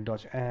do linear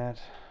dodge add.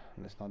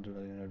 Let's not do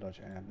the linear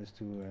dodge add. Let's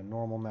do a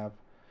normal map.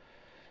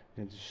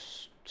 Then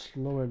just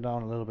slow it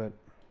down a little bit.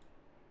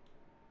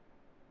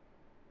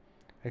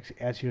 Actually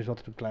adds here as well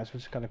to the glass,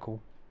 which is kind of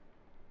cool.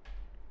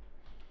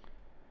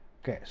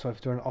 Okay, so if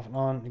you turn it off and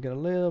on, you get a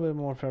little bit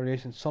more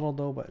variation. It's subtle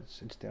though, but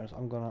it's there. So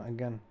I'm gonna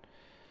again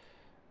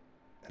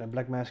add a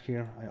black mask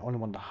here. I only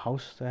want the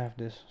house to have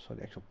this, so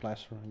the actual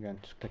plaster. Again,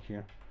 just click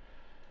here.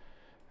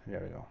 And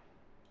there we go.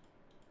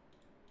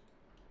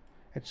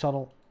 It's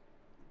subtle,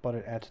 but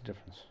it adds a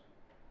difference.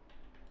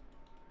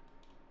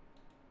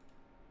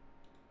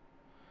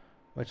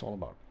 What it's all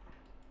about.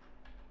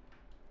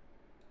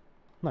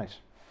 Nice.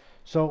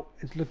 So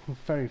it's looking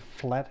very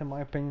flat in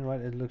my opinion,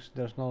 right? It looks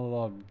there's not a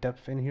lot of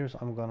depth in here, so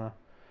I'm gonna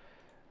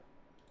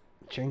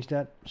change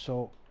that.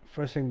 So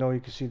first thing though, you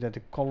can see that the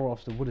color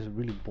of the wood is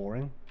really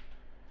boring.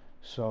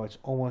 So it's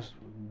almost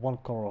one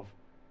color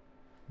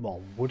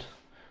of wood,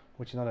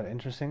 which is not that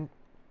interesting.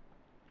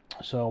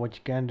 So what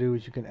you can do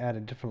is you can add a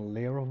different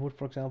layer of wood,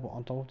 for example,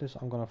 on top of this.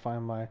 I'm gonna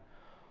find my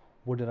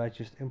wood that I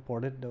just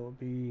imported. That will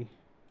be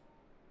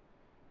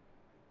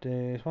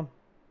this one.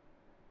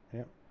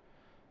 Yeah.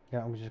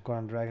 Yeah, I'm just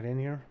going to drag it in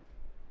here.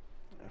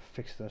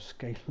 Fix the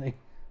scaling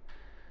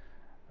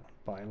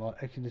by a lot.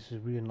 Actually, this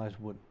is really nice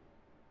wood,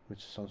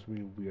 which sounds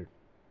really weird.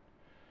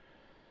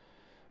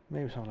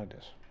 Maybe something like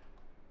this.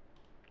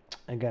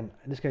 Again,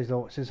 in this case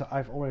though, since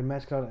I've already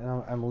masked out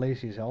and I'm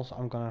lazy as hell, so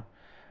I'm gonna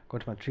go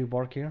to my tree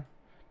bark here,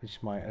 which is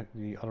my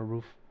the other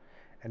roof,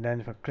 and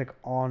then if I click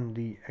on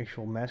the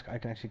actual mask, I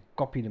can actually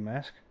copy the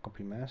mask,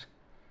 copy mask.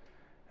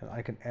 And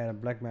I can add a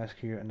black mask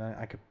here, and then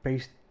I can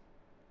paste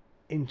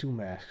into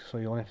mask, so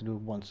you only have to do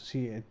it once.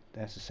 See, it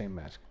has the same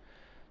mask.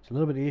 It's a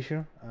little bit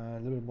easier, a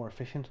little bit more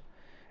efficient.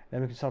 Then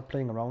we can start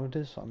playing around with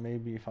this. So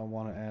maybe if I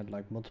want to add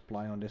like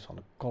multiply on this on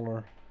the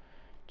color,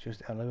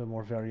 just add a little bit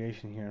more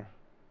variation here.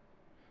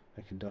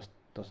 Actually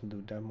doesn't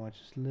do that much.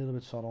 It's a little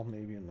bit subtle,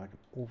 maybe in like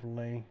an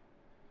overlay.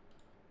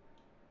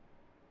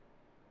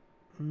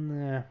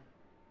 Nah,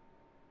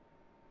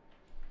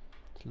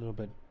 it's a little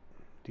bit.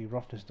 The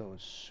roughness though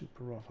is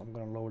super rough. I'm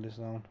gonna lower this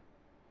down.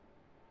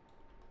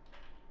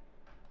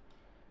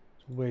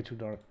 way too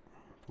dark,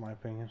 for my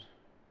opinion.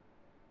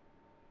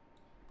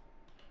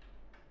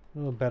 A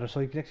little better, so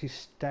you can actually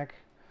stack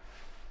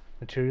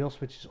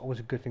materials, which is always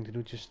a good thing to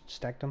do. Just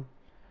stack them.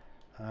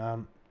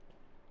 And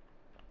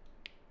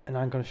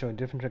I'm going to show a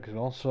different trick as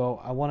well. So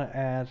I want to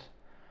add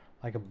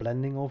like a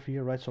blending over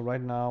here, right? So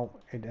right now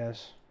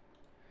it's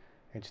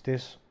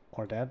this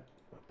or that,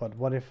 but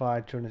what if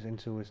I turn this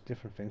into its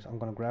different things? I'm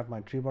going to grab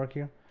my tree bark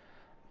here.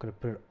 I'm going to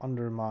put it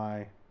under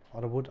my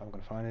other wood. I'm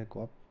going to find it,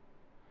 go up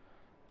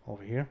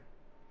over here.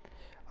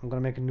 I'm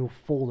going to make a new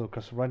folder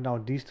because right now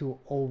these two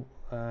all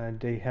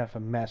they have a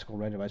mask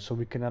already, right? So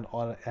we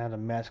cannot add a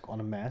mask on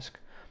a mask.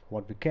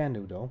 What we can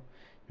do though,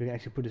 we can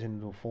actually put this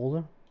into a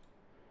folder,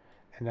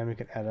 and then we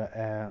can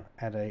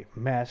add a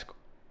mask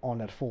on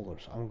that folder.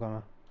 So I'm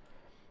gonna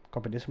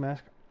copy this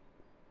mask.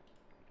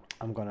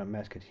 I'm gonna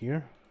mask it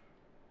here,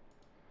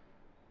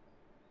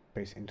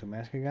 paste into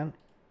mask again,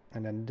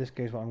 and then in this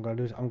case what I'm gonna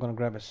do is I'm gonna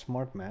grab a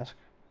smart mask,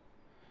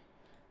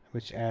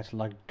 which adds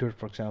like dirt,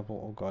 for example.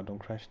 Oh god, don't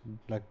crash.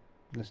 Like,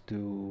 let's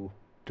do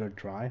dirt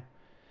dry,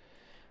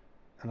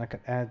 and I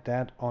can add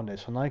that on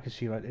this. So now you can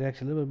see, right, it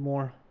acts a little bit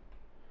more.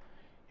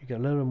 You get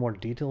a little bit more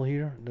detail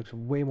here. It looks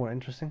way more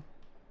interesting.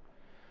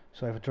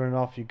 So if I turn it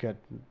off, you get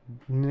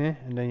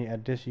and then you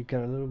add this, you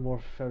get a little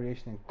more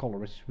variation in color,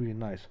 which is really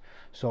nice.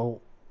 So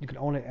you can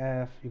only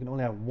have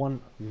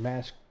one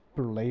mask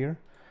per layer,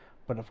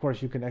 but of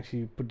course you can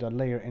actually put that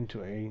layer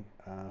into a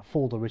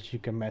folder which you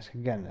can mask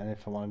again. And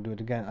if I want to do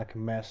it again, I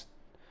can mask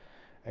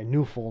a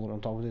new folder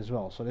on top of it as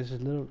well. So this is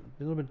a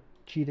little bit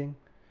cheating,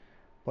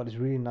 but it's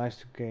really nice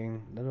to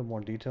gain a little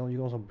more detail. You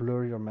can also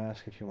blur your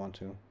mask if you want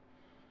to. In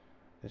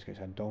this case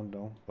I don't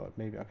though, but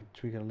maybe I can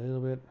tweak it a little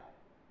bit.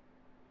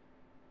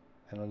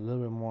 And a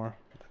little bit more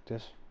like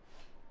this.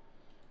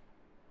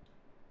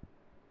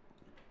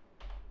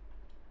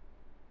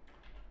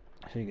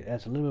 So you can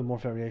add a little bit more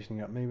variation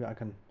here. Maybe I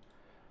can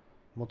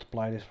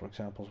multiply this, for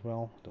example, as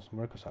well. Doesn't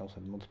work because I also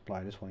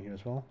multiply this one here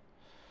as well.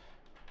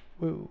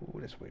 Whoa,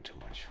 that's way too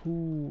much.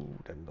 Ooh,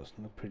 that doesn't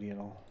look pretty at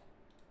all.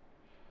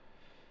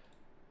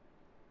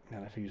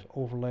 And if I use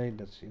overlay,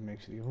 it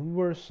makes it even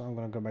worse. So I'm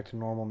gonna go back to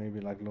normal, maybe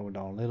like lower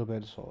down a little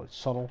bit so it's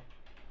subtle.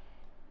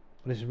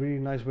 But it's a really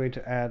nice way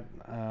to add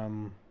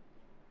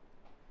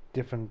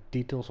different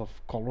details of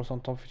colors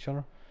on top of each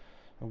other.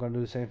 I'm going to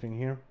do the same thing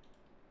here.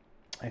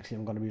 Actually,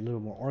 I'm going to be a little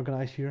more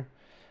organized here.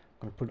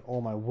 I'm going to put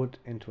all my wood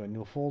into a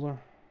new folder.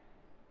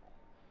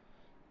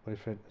 Wait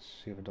for it, let's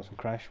see if it doesn't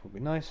crash, would be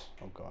nice.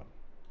 Oh god.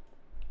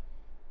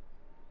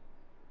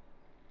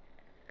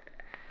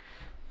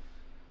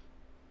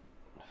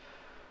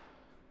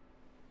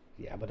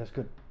 Yeah, but that's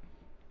good.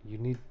 You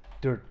need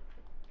dirt.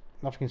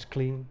 Nothing is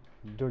clean,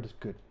 dirt is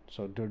good.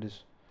 So dirt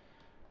is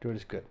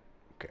good.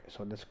 Okay,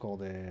 so let's call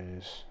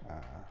this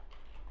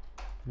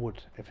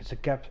wood. If it's a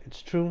cap,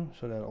 it's true,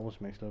 so that always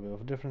makes a little bit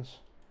of a difference.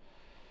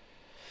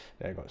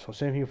 There you go. So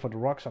same here for the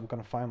rocks. I'm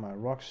gonna find my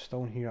rocks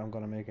stone here. I'm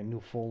gonna make a new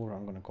folder.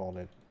 I'm gonna call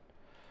it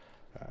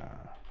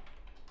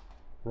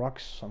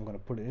rocks. So I'm gonna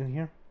put it in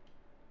here.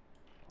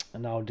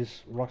 And now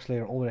this rocks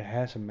layer already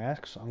has a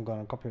mask, so I'm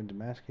gonna copy the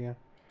mask here.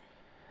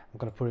 I'm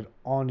gonna put it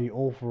on the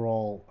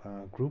overall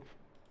group.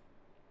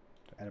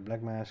 Add a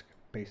black mask,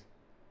 paste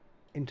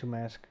into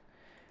mask.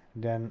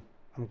 Then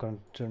I'm going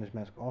to turn this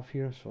mask off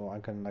here, so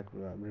I can like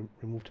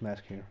remove the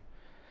mask here.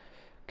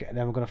 Okay,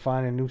 then we're going to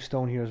find a new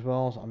stone here as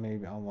well. So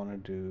maybe I want to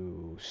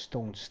do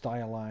stone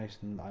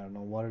stylized, and I don't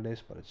know what it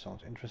is, but it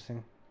sounds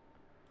interesting.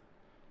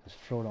 Let's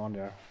throw it on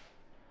there.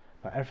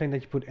 Now everything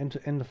that you put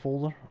in the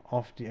folder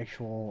of the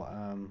actual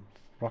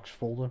rocks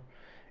folder,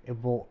 it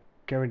will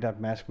carry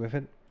that mask with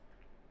it.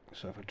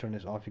 So if I turn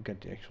this off, you get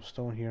the actual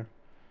stone here.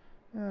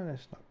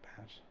 That's not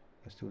bad.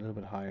 Let's do a little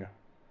bit higher.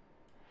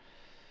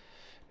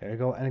 There you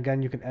go, and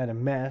again you can add a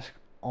mask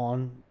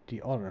on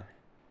the other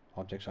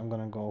objects. I'm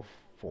gonna go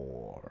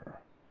for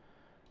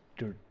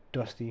dirt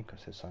dusty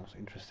because that sounds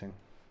interesting.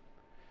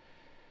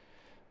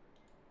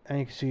 And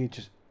you can see it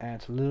just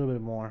adds a little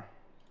bit more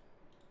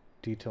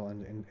detail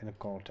in a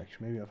color texture.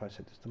 Maybe if I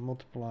set this to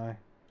multiply,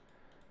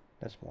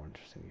 that's more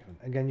interesting even.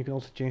 Again, you can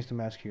also change the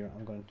mask here.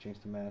 I'm gonna change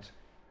the mask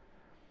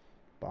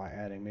by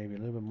adding maybe a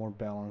little bit more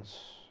balance.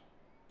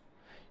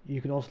 You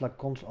can also like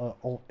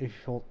if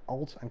you hold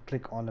Alt and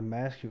click on the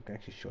mask, you can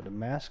actually show the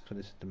mask. So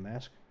this is the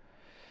mask.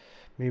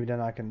 Maybe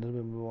then I can a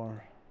little bit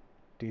more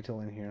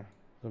detail in here,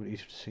 a little bit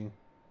easier to see.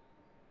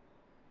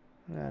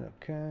 And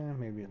okay,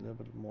 maybe a little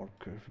bit more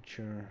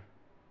curvature.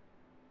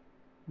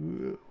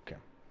 Okay.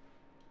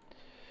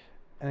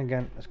 And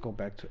again, let's go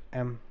back to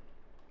M,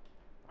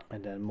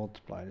 and then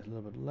multiply it a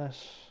little bit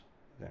less.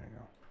 There you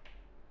go.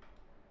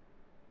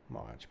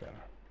 Much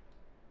better.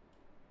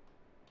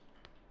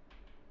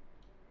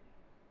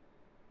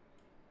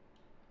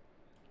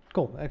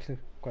 Cool, actually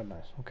quite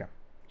nice. Okay,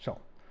 so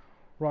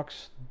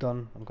rocks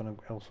done. I'm gonna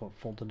also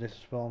folder this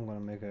as well. I'm gonna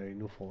make a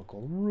new folder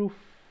called roof.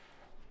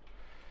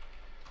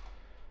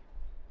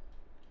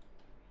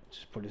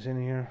 Just put this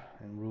in here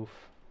and roof.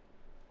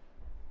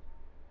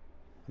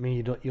 I mean,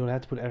 you don't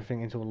have to put everything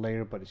into a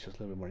layer, but it's just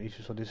a little bit more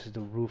easier. So this is the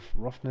roof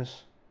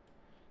roughness.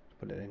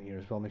 Put that in here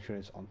as well. Make sure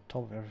it's on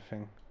top of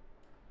everything.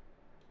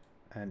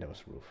 And that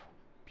was the roof.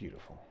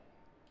 Beautiful.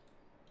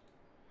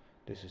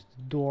 This is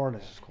the door.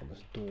 Let's just call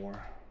this door.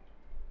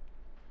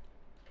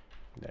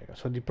 There you go.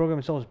 So the program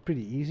itself is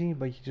pretty easy,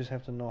 but you just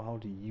have to know how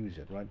to use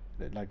it, right?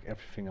 Like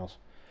everything else.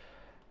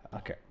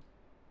 Okay.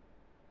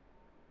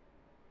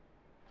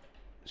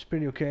 It's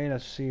pretty okay.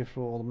 Let's see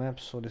through all the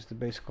maps. So this is the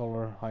base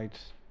color, height,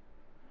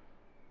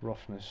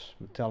 roughness,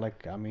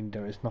 metallic. I mean,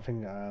 there is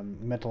nothing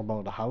metal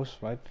about the house,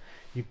 right?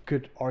 You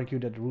could argue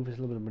that the roof is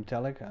a little bit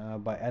metallic.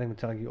 By adding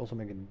metallic, you also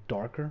make it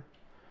darker.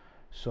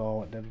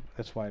 So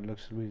that's why it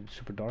looks really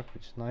super dark,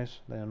 which is nice.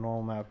 Then a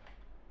normal map,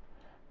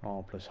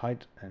 normal plus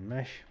height and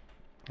mesh,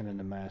 and then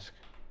the mask.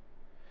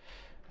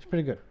 It's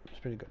pretty good. It's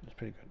pretty good. It's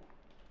pretty good.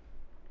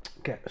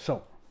 Okay,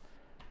 so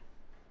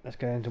let's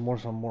get into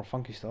some more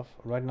funky stuff.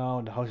 Right now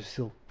the house is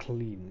still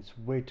clean. It's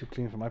way too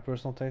clean for my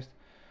personal taste.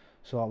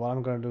 So what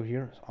I'm gonna do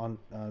here is on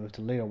with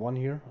the layer 1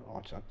 here.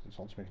 Oh,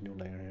 let's make a new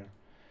layer here.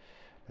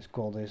 Let's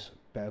call this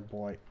bad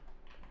boy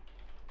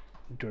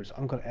dirt.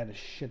 I'm gonna add a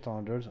shit ton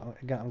of dirt.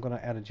 Again, I'm gonna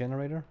add a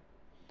generator.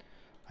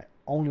 I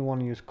only want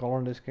to use color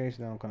in this case.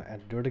 Then I'm gonna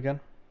add dirt again.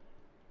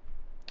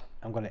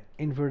 I'm gonna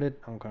invert it.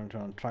 I'm gonna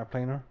turn on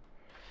triplanar.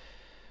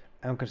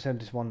 And I'm gonna set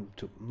this one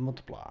to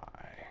multiply.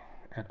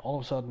 And all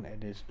of a sudden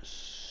it is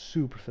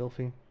super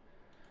filthy.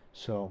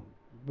 So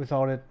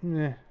without it,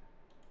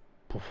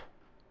 poof,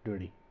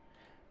 dirty.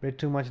 Bit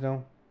too much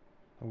though.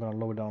 I'm gonna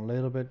lower it down a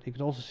little bit. You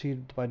can also see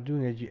that by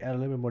doing it, you add a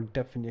little bit more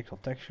depth in the actual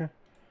texture,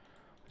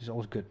 which is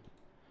always good.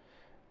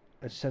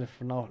 Let's set it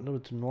for now a little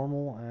bit to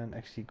normal and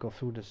actually go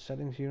through the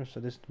settings here.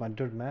 So this is my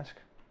dirt mask.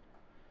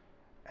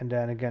 And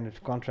then again,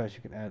 with contrast,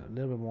 you can add a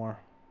little bit more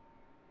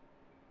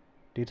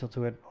detail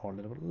to it or a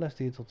little bit less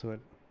detail to it.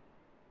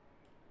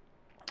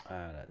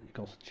 You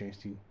can also change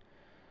the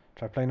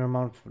triplanar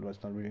amount, but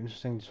that's not really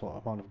interesting. This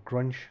whole amount of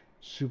grunge,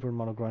 super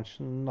amount of grunge,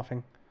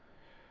 nothing.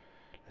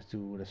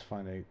 Let's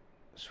find a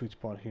sweet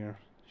spot here.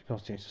 You can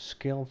also change the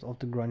scale of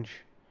the grunge.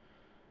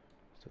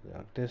 So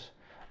like this.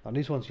 Now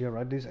these ones here,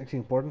 right? This is actually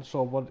important.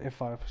 So what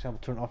if I, for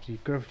example, turn off the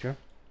curvature?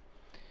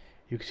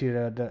 You can see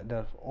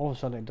that all of a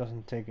sudden it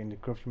doesn't take in the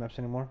curvature maps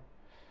anymore.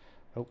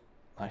 Oh,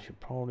 I should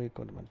probably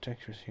go to my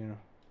textures here.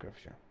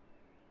 Curvature.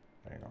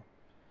 There you go.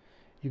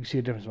 You can see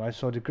a difference, right?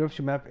 So the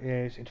curvature map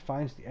is, it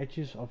finds the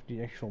edges of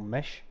the actual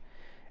mesh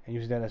and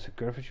uses that as a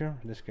curvature.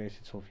 In this case,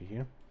 it's over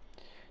here.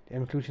 The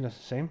ambient occlusion is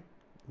the same.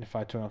 If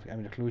I turn off the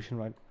ambient occlusion,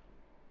 right?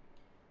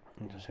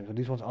 It's the same. So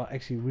these ones are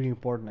actually really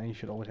important, and you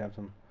should always have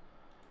them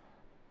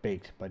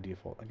baked by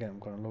default. Again, I'm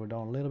going to lower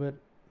down a little bit,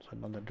 so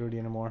it's not that dirty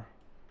anymore.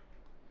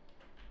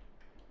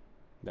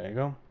 There you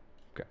go.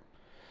 Okay.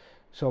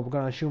 So we're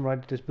going to assume,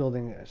 right, this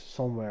building is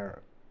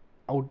somewhere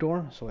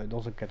outdoor, so it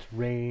also gets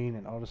rain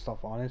and other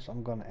stuff on it. So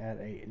I'm gonna add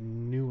a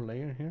new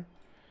layer here,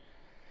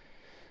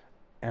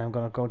 and I'm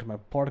gonna go to my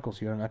particles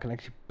here, and I can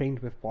actually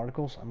paint with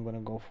particles. I'm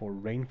gonna go for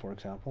rain, for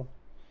example,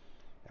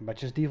 and by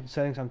just default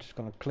settings, I'm just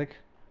gonna click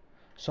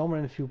somewhere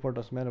in the viewport.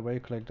 Doesn't matter where you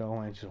click though,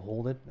 and just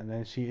hold it, and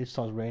then see it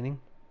starts raining.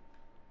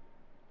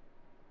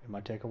 It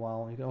might take a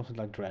while. You can also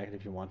like drag it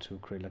if you want to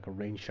create like a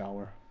rain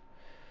shower,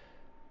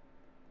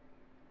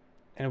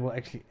 and it will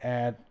actually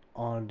add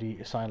on the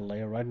assigned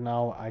layer. Right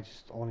now I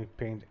just only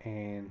paint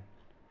in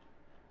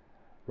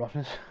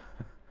roughness.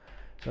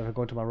 So if I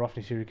go to my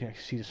roughness here, you can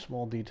actually see the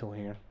small detail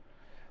here,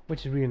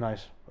 which is really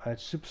nice.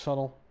 It's super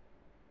subtle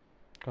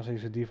because I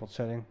use the default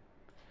setting.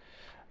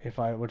 If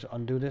I were to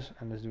undo this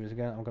and let's do this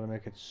again, I'm gonna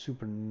make it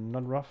super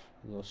not rough,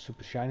 a little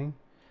super shiny.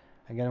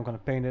 Again, I'm gonna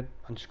paint it.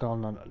 I'm just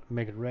gonna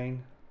make it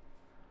rain.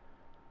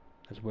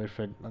 Let's wait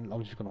for it.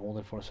 I'm just gonna hold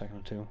it for a second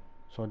or two.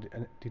 So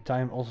the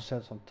time also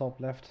sets on top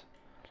left,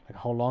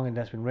 like how long it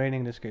has been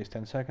raining. In this case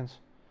 10 seconds.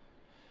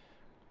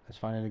 Let's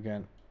find it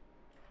again.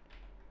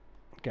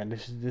 Again,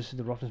 this is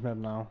the roughness map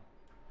now.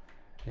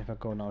 If I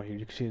go now here,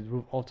 you can see the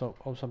roof also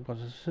because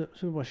it's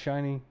super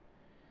shiny,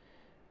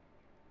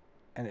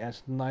 and it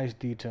adds nice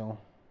detail.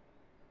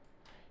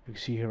 You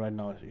can see here right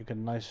now, you get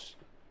nice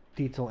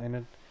detail in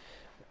it.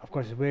 Of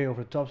course, it's way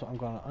over the top, so I'm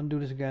gonna undo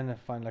this again and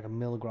find like a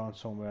middle ground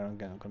somewhere.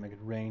 Again, I'm gonna make it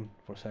rain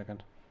for a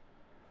second.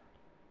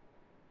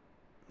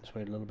 Let's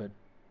wait a little bit,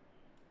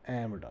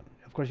 and we're done.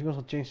 Of course, you can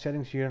also change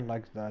settings here,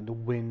 like the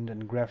wind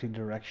and gravity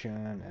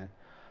direction and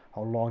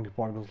how long the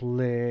particles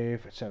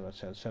live, etc,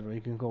 etc, etc.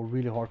 You can go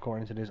really hardcore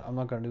into this. I'm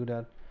not gonna do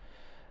that.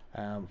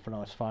 For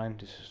now, it's fine.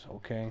 This is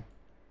okay.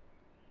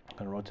 I'm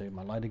gonna rotate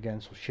my light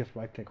again. So shift,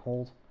 right click,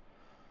 hold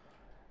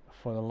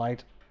for the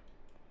light,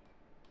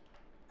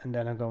 and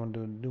then I'm going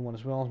to do one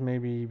as well.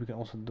 Maybe we can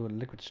also do a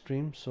liquid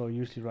stream. So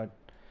usually, right,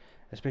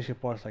 especially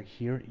parts like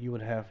here, you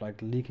would have like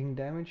leaking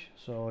damage,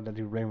 so that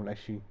the rain will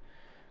actually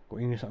go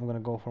in here. So I'm gonna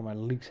go for my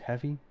leaks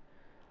heavy.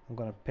 I'm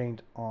gonna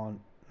paint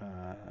on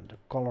the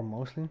color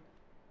mostly.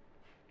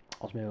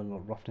 Also maybe a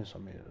little roughness, or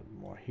maybe a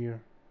little more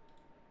here.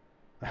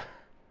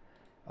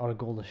 Or a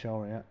golden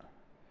shower, yeah.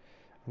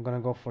 I'm gonna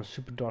go for a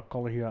super dark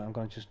color here. I'm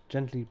gonna just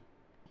gently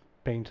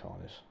paint on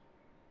this.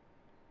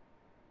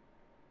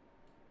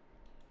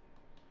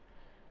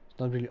 It's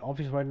not really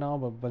obvious right now,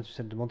 but once you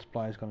said the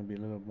multiply is gonna be a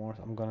little bit more,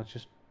 so I'm gonna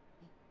just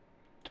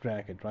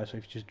drag it, right? So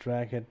if you just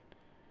drag it,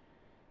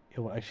 it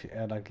will actually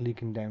add like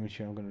leaking damage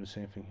here. I'm gonna do the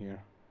same thing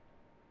here.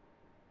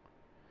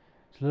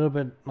 It's a little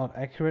bit not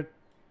accurate.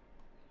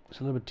 It's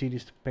a little bit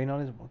tedious to paint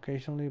on it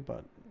occasionally,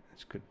 but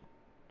it's good.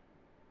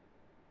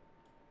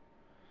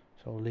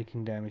 So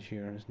leaking damage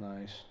here is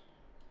nice.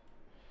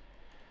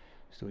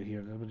 Let's do it here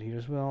a little bit here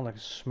as well, like a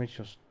smidge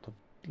of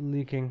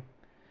leaking.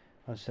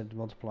 I set the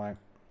multiply.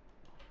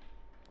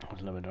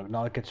 It's a little bit dark.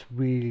 Now it gets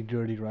really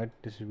dirty, right?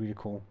 This is really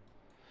cool.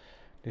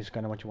 This is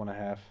kind of what you want to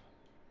have.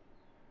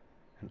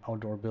 An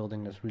outdoor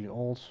building that's really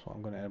old, so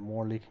I'm going to add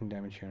more leaking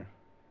damage here.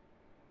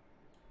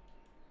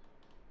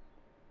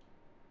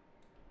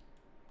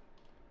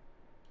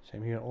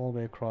 Same here all the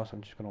way across.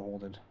 I'm just going to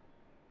hold it.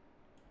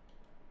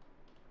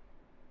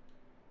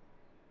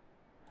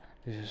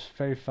 This is a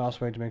very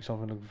fast way to make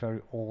something look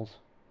very old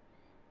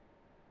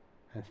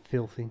and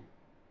filthy.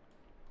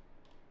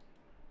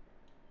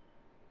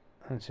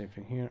 And same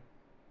thing here.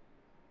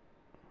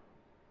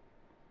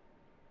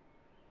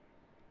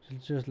 So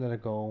just let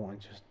it go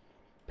and just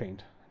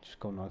paint. Just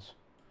go nuts.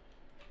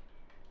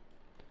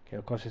 Okay,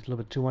 of course it's a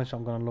little bit too much, so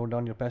I'm going to lower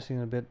down the opacity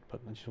in a bit, but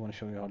I just want to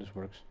show you how this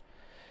works.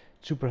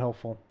 It's super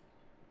helpful.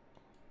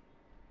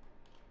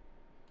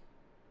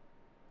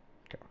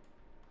 Okay.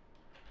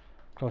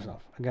 Close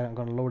enough. Again, I'm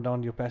going to lower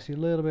down the opacity a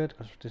little bit,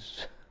 because this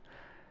is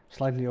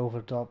slightly over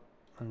the top,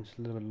 and it's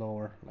a little bit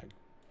lower, like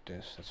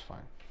this. That's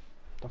fine.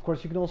 Of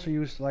course, you can also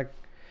use like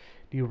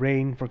the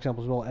rain, for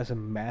example, as well as a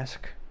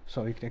mask.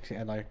 So you can actually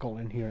add like a color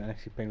in here and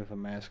actually paint with a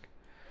mask.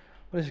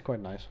 But this is quite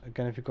nice.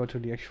 Again, if you go to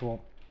the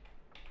actual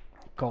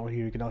color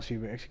here, you can now see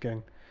we're actually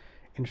getting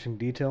interesting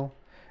detail.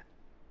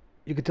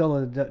 You can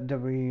tell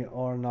that we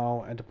are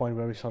now at the point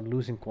where we start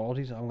losing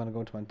quality. So I'm gonna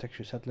go to my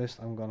texture set list.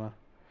 I'm gonna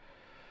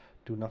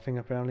do nothing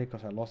apparently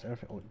because I lost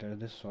everything. Oh, there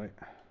it is. Sorry.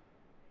 I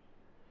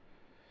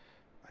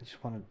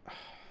just wanted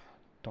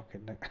dock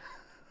it.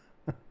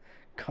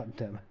 God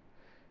damn it.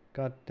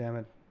 God damn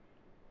it.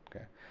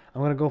 Okay,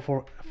 I'm gonna go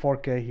for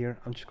 4K here.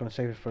 I'm just gonna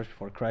save it first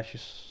before it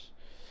crashes.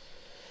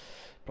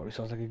 Probably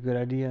sounds like a good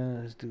idea.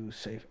 Let's do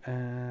save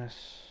as.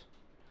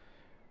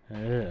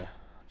 Yeah,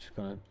 just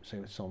gonna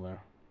save it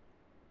somewhere.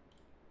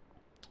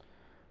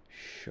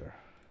 Sure.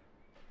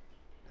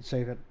 Let's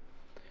save it.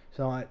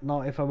 So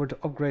now if I were to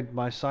upgrade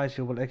my size,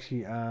 it will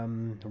actually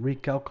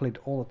recalculate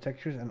all the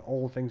textures and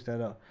all the things that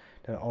are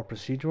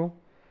procedural,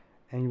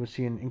 and you will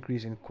see an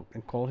increase in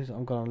quality. So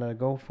I'm gonna let it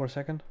go for a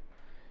second.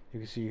 You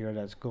can see here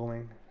that's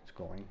going. It's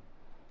going.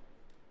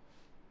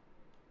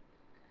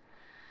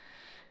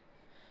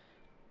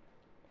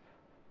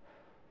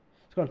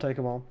 It's gonna take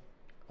a while.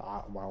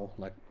 Wow,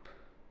 like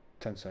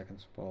 10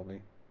 seconds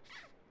probably.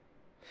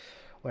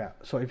 Oh yeah,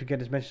 so if you get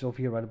this message over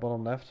here right at the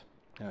bottom left,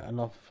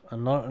 not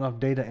enough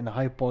data in the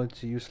high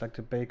quality use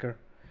selected baker,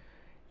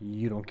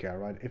 you don't care,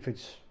 right? If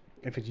it's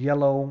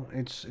yellow,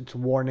 it's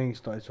warning,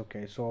 so it's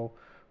okay. So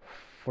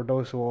for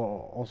those who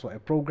are also a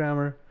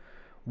programmer,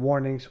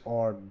 warnings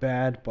are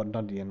bad, but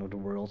not the end of the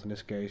world. In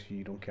this case,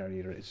 you don't care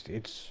either. It's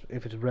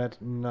if it's red,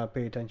 not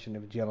pay attention.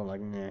 If it's yellow, like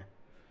nah,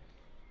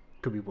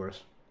 could be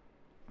worse.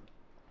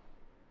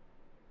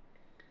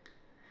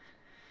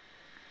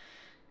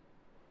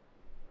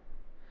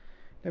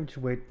 Let me just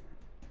wait,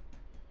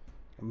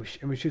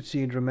 and we should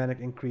see a dramatic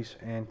increase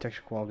in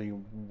texture quality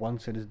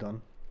once it is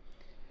done,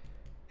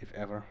 if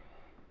ever.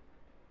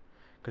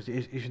 Because the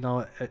issue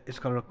now, it's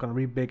gonna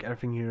rebake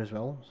everything here as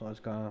well, so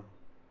it's gonna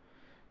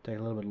take a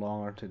little bit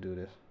longer to do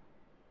this,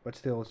 but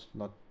still it's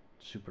not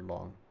super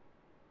long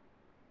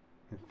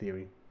in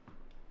theory.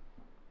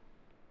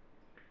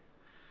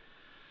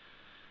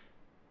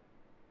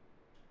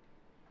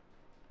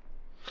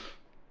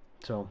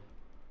 So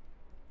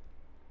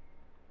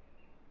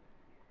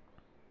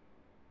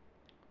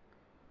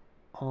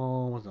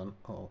almost done.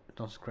 Oh, it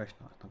doesn't crash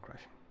now. It's not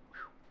crashing.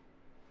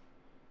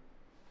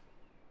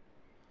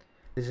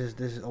 This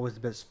is always the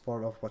best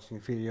part of watching a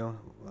video.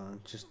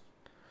 Just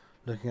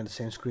looking at the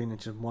same screen and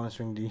just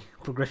monitoring the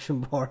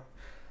progression bar.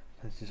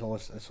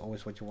 That's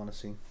always what you want to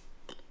see.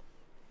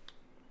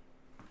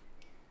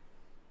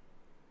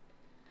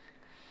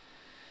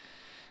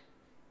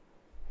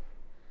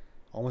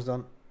 Almost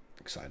done.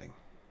 Exciting.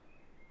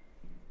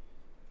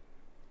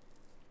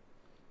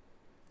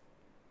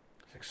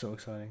 It's like so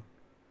exciting.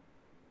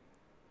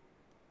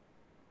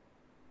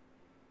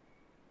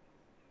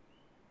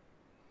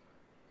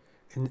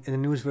 In the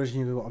newest version,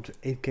 you can go up to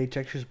 8K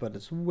textures, but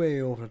it's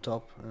way over the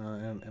top,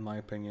 in my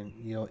opinion.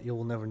 You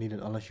will never need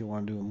it unless you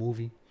want to do a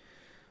movie.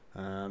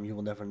 You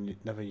will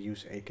never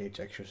use 8K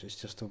textures.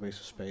 It's just a waste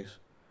of space.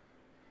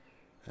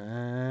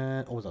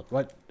 And that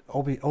right?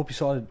 Hope you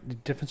saw the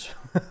difference.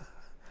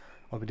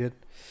 Hope you did.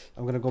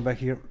 I'm gonna go back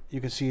here. You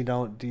can see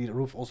now the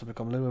roof also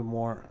become a little bit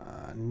more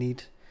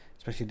neat,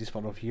 especially this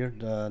part over here.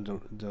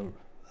 The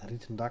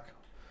written duck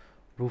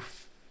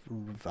roof.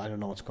 I don't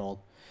know what it's called.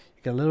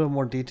 You get a little bit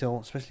more detail,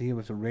 especially here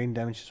with the rain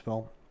damage as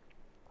well.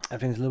 I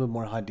think it's a little bit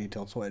more high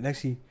detail, so it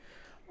actually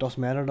does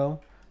matter though.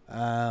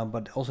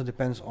 But it also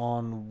depends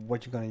on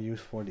what you're going to use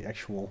for the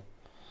actual.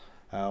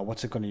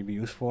 What's it going to be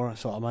used for?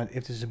 So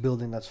if this is a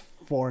building that's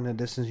far in the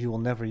distance, you will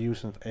never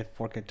use a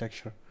 4K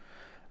texture.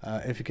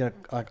 If you get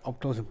like up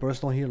close and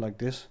personal here like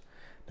this,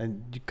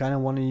 then you kind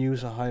of want to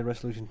use a high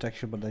resolution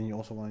texture, but then you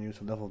also want to use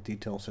a level of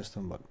detail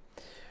system, but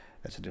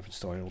that's a different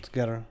story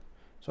altogether.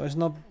 So it's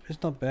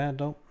not bad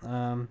though.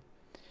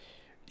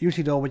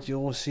 Usually though, what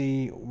you'll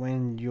see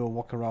when you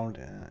walk around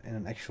in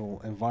an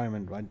actual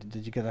environment, right,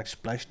 did you get like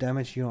splash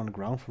damage here on the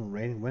ground from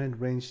rain? When it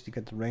rains, you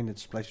get the rain that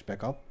splashes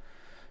back up.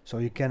 So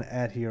you can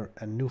add here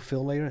a new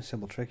fill layer, a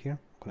simple trick here.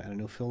 I'm gonna add a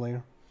new fill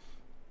layer.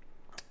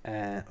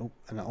 And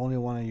I only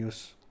want to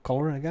use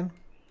color again.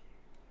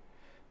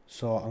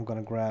 So I'm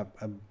gonna grab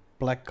a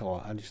black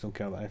color. I just don't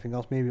care about anything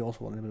else. Maybe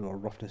also a little bit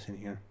of roughness in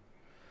here,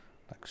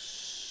 like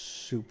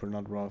super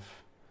not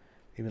rough.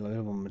 Maybe a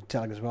little bit more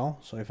metallic as well.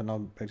 So if I now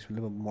make it a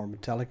little bit more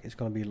metallic, it's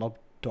gonna be a lot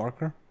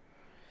darker.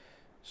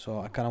 So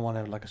I kind of want to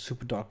have like a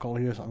super dark color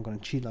here. So I'm gonna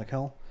cheat like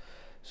hell.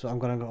 So I'm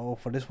gonna go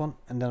for this one,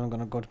 and then I'm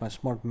gonna go to my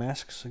smart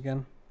masks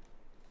again.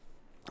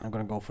 I'm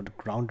gonna go for the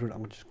ground dirt.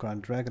 I'm just gonna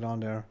drag it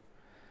on there.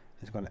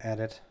 It's gonna add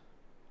it.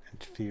 In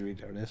theory,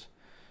 there it is.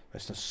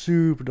 But it's not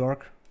super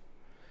dark,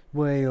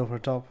 way over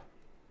the top.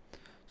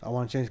 So I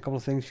want to change a couple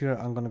of things here.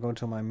 I'm gonna go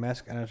to my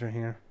mask editor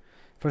here.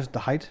 First, the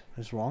height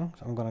is wrong,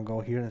 so I'm gonna go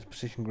here and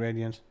position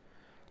gradient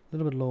a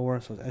little bit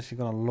lower. So it's actually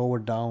gonna lower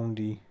down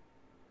the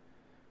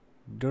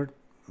dirt,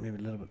 maybe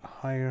a little bit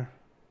higher.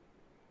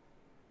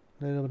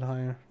 A little bit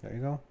higher. There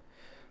you go.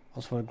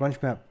 Also for the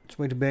grunge map, it's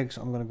way too big,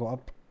 so I'm gonna go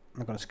up.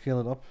 I'm gonna scale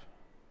it up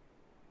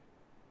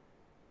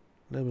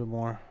a little bit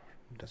more.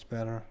 That's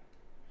better.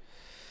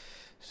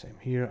 Same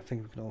here. I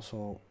think we can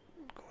also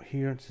go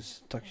here.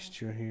 This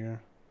texture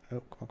here.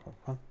 Oh, come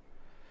on.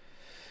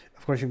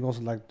 Of course, you can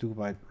also like do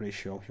by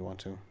ratio if you want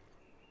to,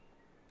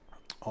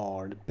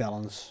 or the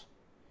balance.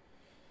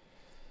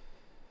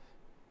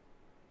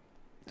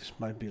 This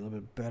might be a little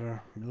bit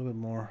better, a little bit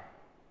more.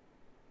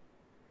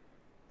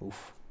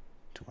 Oof,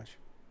 too much.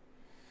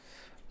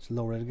 Let's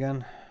lower it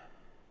again.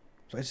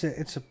 So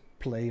it's a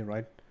play,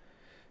 right?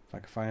 If I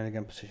can find it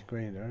again, position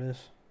gradient, there it is.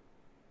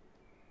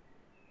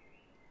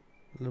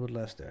 A little bit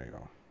less, there you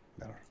go.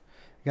 Better.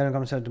 Again, I'm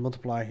gonna set the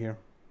multiply here.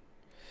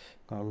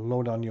 Gonna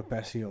lower down the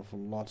opacity of a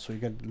lot, so you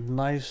get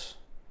nice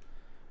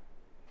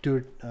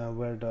dirt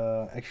where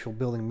the actual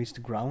building meets the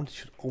ground. It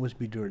should always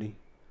be dirty,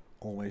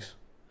 always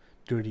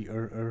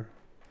dirty-er.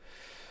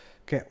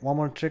 Okay, one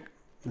more trick.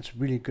 It's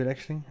really good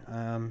actually.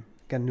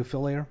 Again, new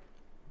fill layer,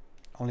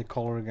 only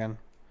color again.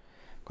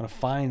 Gonna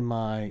find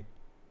my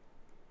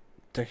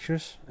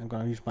textures. I'm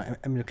gonna use my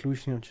ambient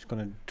occlusion here. I'm just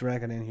gonna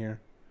drag it in here,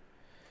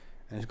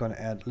 and it's gonna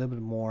add a little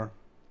bit more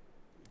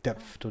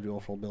depth to the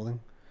overall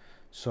building.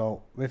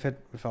 So with it,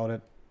 without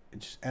it, it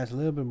just adds a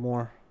little bit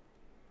more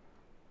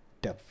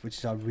depth, which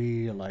is I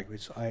really like.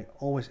 Which I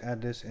always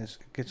add this, is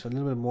it gets a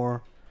little bit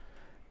more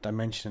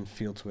dimension and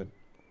feel to it.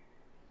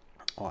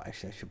 Oh,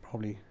 actually, I should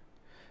probably.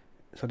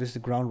 So this is the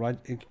ground, right?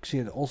 You can see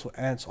it also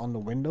adds on the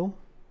window.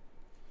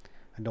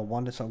 I don't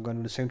want it, so I'm going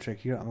to do the same trick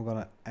here. I'm going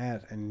to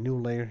add a new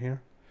layer here.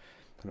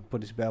 I'm going to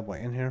put this bad boy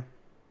in here.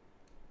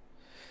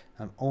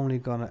 I'm only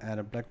going to add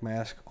a black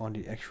mask on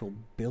the actual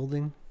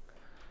building.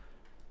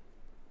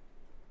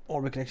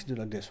 Or we can actually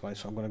do it like this, right?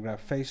 So I'm going to grab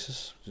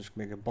faces, just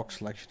make a box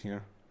selection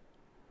here.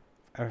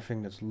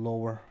 Everything that's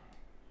lower.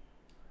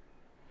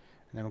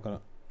 And then I'm going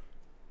to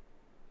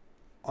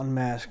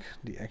unmask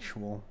the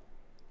actual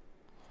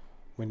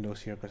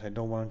windows here, because I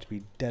don't want it to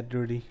be that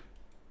dirty.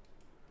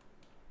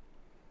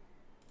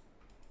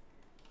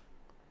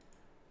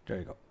 There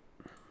you go.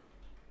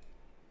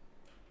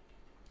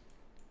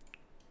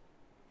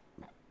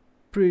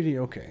 Pretty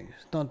okay.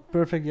 It's not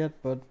perfect yet,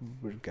 but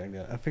we're getting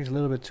there. I think it's a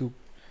little bit too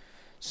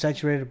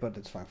saturated, but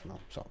it's fine for now.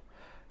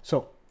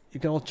 So you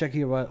can also check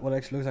here what it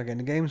actually looks like in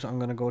the game. So I'm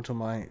gonna go to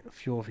my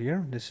view over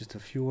here. This is the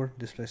viewer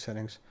display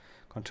settings.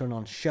 Gonna turn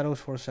on shadows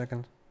for a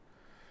second.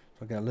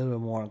 So I get a little bit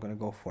more. I'm gonna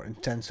go for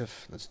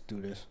intensive. Let's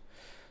do this.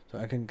 So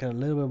I can get a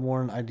little bit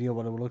more an idea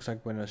what it looks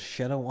like when there's a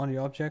shadow on the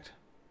object,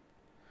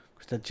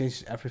 because that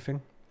changes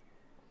everything.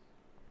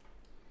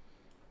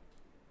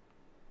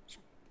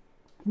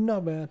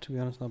 Not bad, to be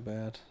honest, not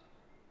bad.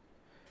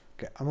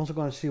 Okay, I'm also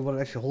going to see what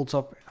it actually holds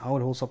up, how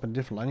it holds up in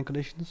different lighting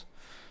conditions.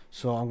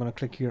 So I'm going to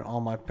click here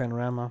on my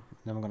panorama, and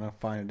then I'm going to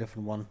find a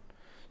different one.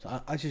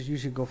 So I just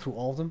usually go through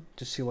all of them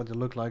to see what they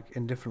look like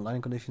in different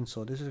lighting conditions.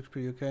 So this looks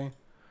pretty okay.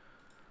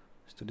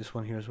 Let's do this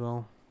one here as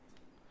well.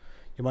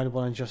 You might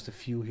want to adjust a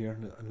few here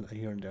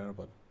and there,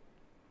 but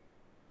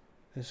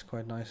this is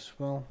quite nice as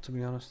well, to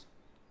be honest.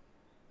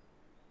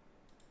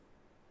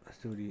 Let's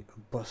do the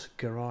bus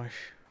garage.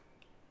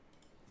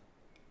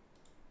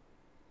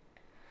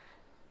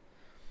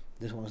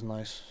 This one is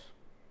nice.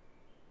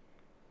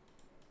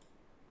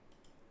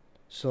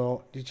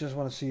 So you just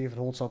want to see if it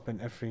holds up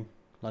in every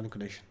lighting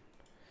condition.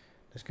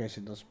 In this case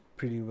it does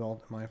pretty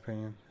well in my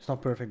opinion. It's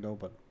not perfect though,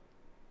 but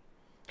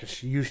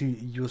because usually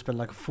you'll spend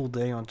like a full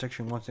day on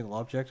texturing one single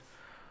object.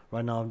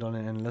 Right now I've done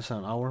it in less than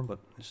an hour, but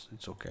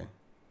it's okay.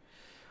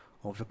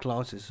 Over the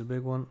clouds, this is a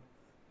big one.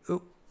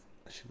 Oh,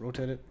 I should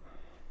rotate it.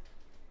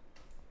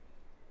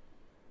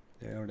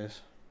 There it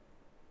is.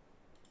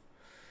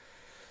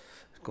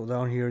 Go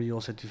down here, you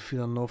also have the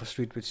Villanova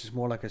Street, which is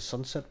more like a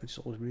sunset, which is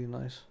always really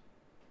nice.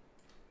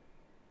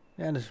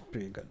 Yeah, this is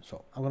pretty good.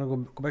 So I'm gonna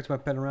go back to my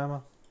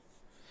panorama.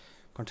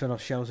 Gonna turn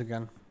off shadows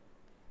again.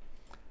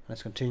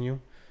 Let's continue.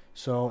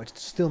 So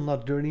it's still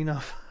not dirty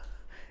enough,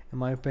 in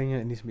my opinion.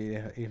 It needs to be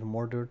even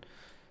more dirt.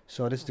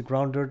 So this is the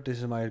ground dirt. This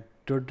is my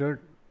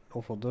dirt,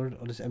 overall dirt.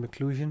 Or this is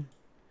occlusion,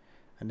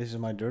 and this is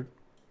my dirt.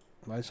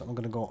 Right. So I'm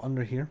gonna go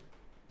under here.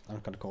 I'm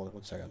gonna call it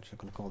 1 second. I'm just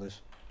gonna call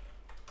this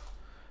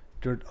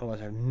dirt.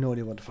 Otherwise, I have no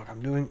idea what the fuck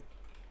I'm doing.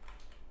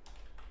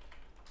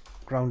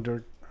 Ground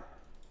dirt.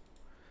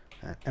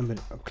 And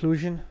ambient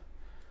occlusion.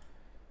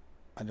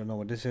 I don't know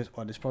what this is.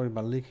 Oh, this is probably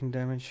my leaking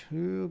damage.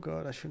 Oh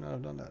god, I should not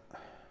have done that.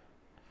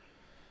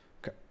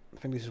 Okay, I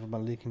think this is my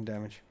leaking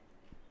damage.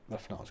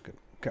 But for now it's good.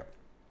 Okay.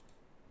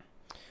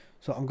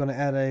 So I'm gonna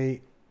add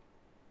a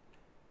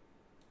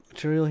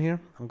material here.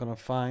 I'm gonna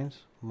find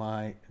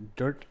my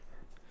dirt.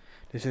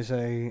 This is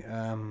a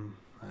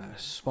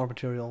smart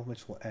material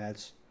which will add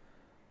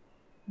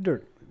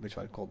dirt, which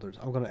I call dirt.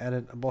 I'm gonna add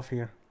it above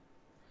here.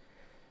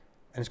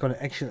 And it's gonna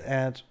actually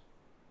add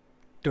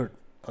dirt.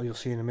 Oh, you'll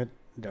see in a minute.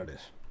 There it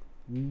is.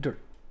 Dirt.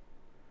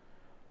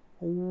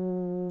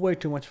 Way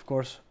too much, of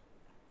course,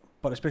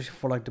 but especially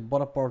for like the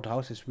bottom part of the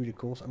house, it's really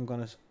cool. So I'm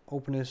gonna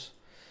open this,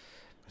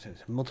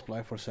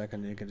 multiply for a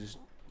second, and you can just,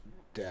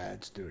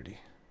 that's dirty.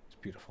 It's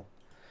beautiful.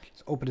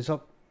 Let's open this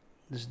up.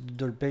 This is the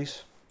dirt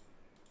base.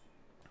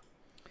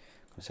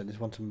 I said this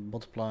one to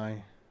multiply.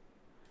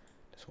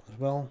 This one as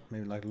well.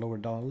 Maybe like lower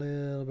down a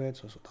little bit,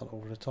 so it's not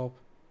over the top.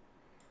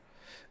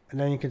 And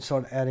then you can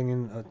start adding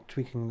in,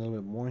 tweaking a little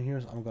bit more here.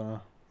 So I'm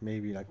gonna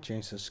maybe like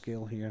change the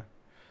scale here.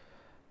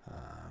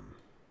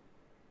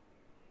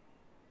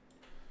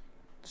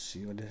 Let's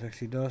see what this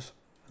actually does.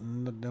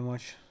 Not that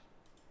much.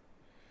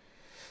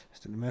 Let's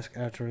do the mask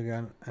editor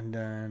again, and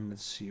then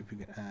let's see if we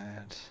can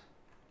add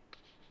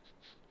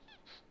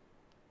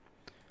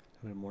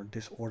a bit more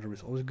disorder.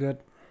 Is always good.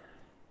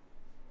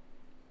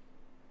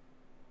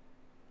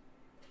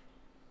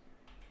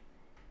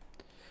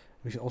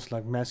 We should also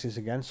like mask this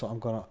again. So I'm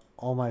gonna,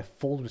 on my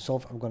fold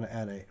resolve, I'm gonna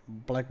add a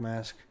black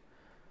mask.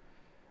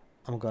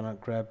 I'm gonna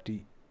grab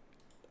the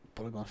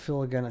polygon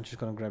fill again. I'm just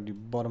gonna grab the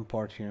bottom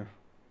part here,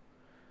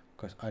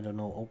 because I don't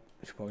know. Oh,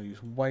 I should probably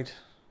use white,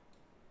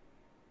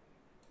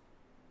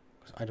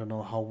 because I don't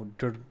know how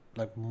dirt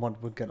like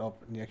mud would get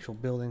up in the actual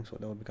building. So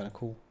that would be kind of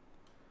cool.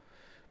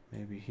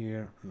 Maybe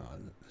here. No,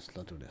 let's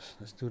not do this.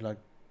 Let's do like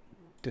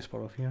this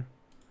part of here.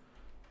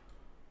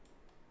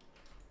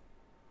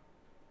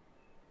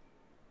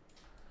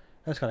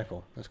 That's kind of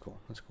cool. That's cool.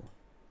 That's cool.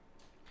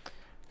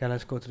 Yeah,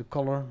 let's go to the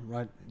color.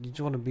 Right, you just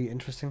want to be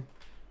interesting.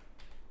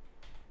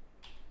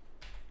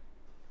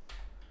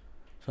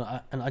 So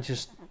I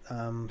just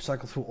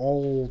cycle through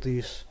all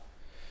these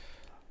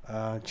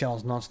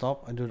channels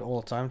non-stop. I do it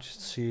all the time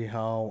just to see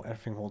how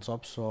everything holds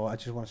up. So I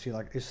just want to see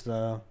like, is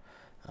the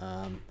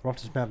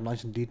roughness map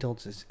nice and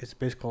detailed? Is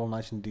base color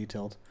nice and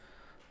detailed?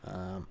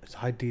 It's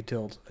high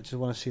detailed. I just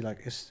want to see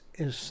like, is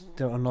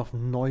there enough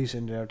noise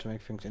in there to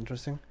make things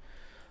interesting?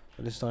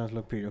 So this is starting to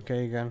look pretty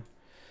okay again.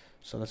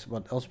 So that's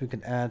what else we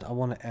can add. I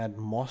want to add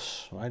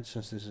moss, right?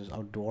 Since this is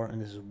outdoor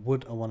and this is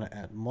wood, I want to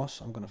add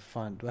moss. I'm gonna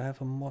find. Do I have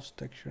a moss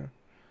texture?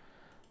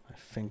 I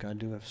think I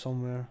do have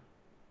somewhere.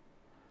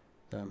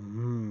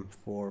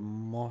 For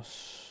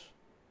moss,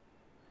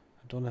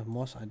 I don't have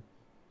moss. I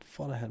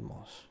thought I had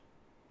moss.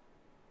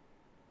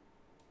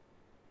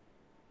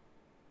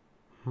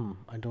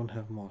 I don't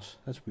have moss.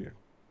 That's weird.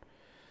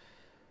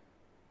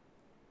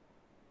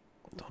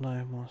 Don't I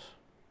have moss?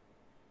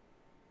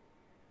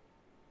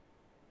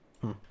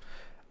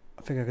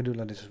 I think I can do it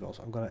like this as well.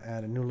 So I'm gonna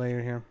add a new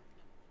layer here.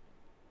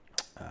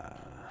 I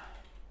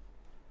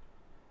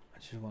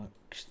just want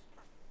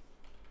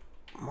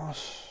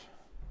moss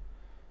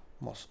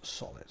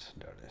solid.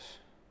 There it is.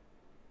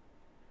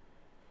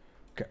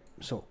 Okay,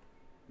 so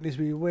this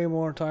will be way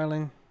more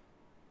tiling.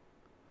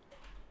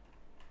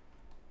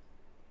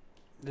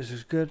 This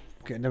is good.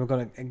 Okay, then we're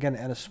gonna again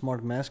add a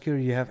smart mask here.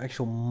 You have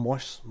actual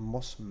moss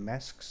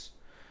masks,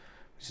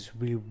 which is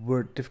really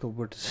difficult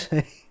word to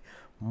say.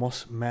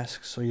 Moss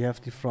masks. So you have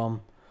the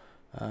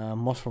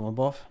moss from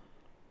above.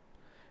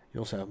 You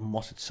also have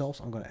moss itself.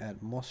 So I'm gonna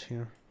add moss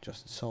here,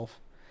 just itself,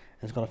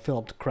 and it's gonna fill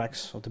up the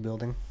cracks of the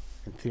building.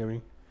 In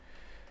theory,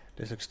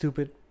 this looks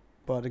stupid,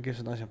 but it gives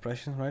a nice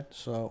impression, right?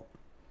 So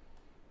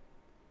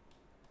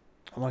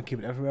I want to keep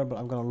it everywhere, but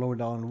I'm gonna lower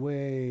down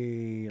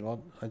way a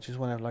lot. I just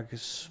want to have like a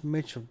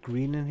smidge of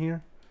green in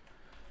here.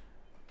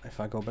 If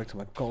I go back to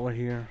my color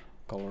here,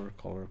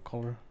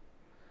 color.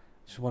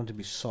 Just want it to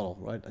be subtle,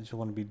 right? I just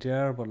want to be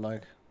there, but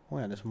like, oh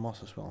yeah, there's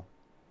moss as well.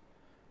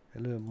 A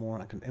little bit more.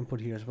 I can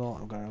input here as well.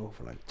 I'm gonna go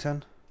for like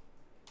 10.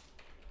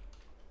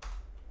 A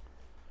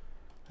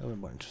little bit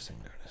more interesting.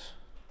 There it is.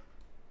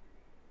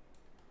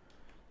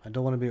 I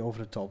don't want to be over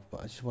the top,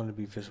 but I just want it to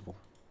be visible.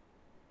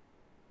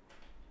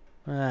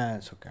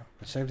 It's okay.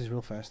 Let's save this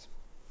real fast.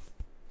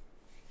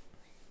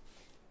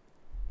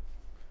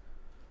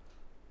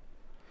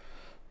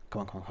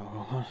 Come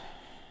on.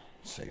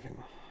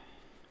 Saving.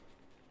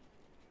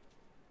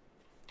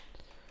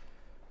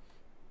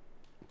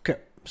 Okay,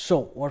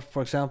 So, what,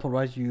 for example,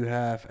 right, you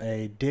have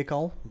a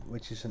decal,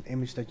 which is an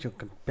image that you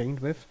can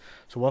paint with.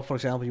 So, what, for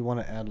example, you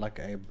want to add like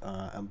a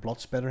blood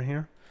spatter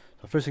here.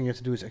 So, first thing you have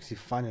to do is actually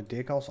find a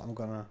decal. So, I'm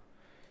gonna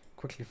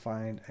quickly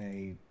find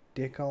a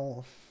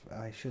decal.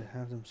 I should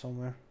have them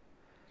somewhere.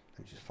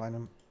 Let me just find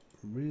them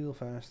real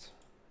fast.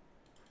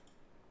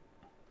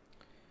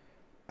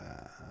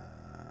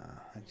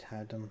 I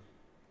had them.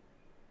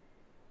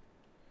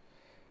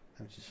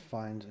 Let me just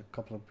find a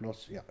couple of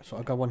bloods. Yeah, so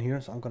I got one here,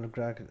 so I'm gonna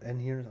drag it in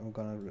here. I'm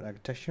gonna drag a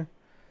texture.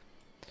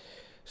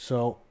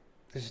 So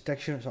this is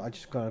texture, so I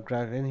just gotta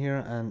drag it in here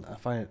and I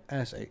find it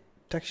as a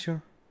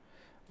texture.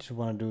 Just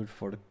want to do it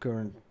for the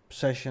current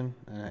session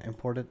and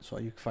import it, so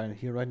you can find it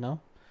here right now.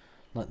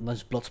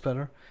 Nice blood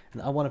splatter,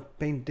 and I want to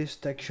paint this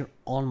texture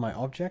on my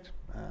object.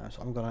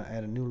 So I'm gonna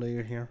add a new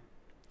layer here,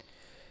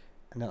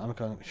 and then I'm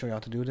gonna show you how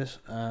to do this.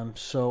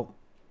 So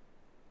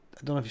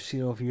I don't know if you see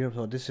it over here.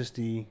 So this is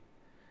the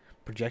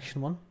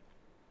projection one,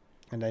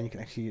 and then you can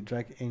actually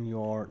drag in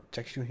your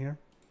texture here.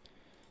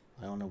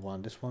 I only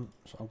want this one,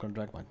 so I'm gonna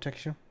drag my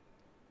texture.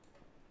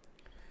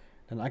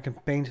 Then I can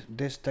paint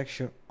this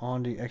texture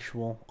on the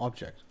actual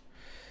object.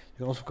 You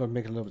can also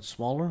make it a little bit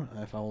smaller.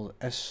 If I hold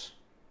S,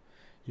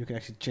 you can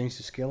actually change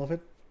the scale of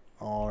it.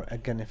 Or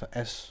again, if I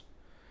S,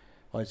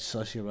 well, it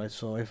says here, right?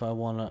 So if I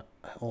wanna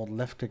hold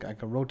left click, I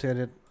can rotate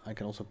it. I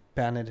can also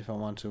pan it if I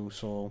want to.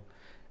 So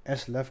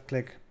S left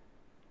click,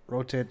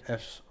 rotate,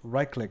 F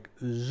right click,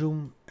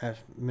 zoom,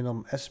 F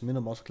minimum, S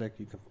minimum click,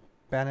 you can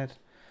pan it.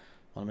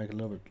 I want to make it a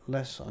little bit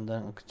less, and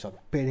then I can start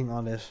painting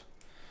on this.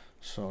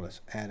 So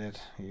let's add it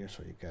here,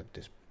 so you get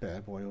this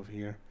bad boy over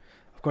here.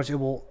 Of course, it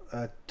will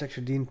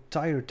texture the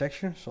entire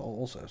texture, so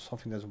also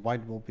something that's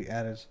white will be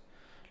added.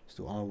 Let's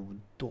do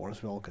on a door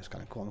as well, because it's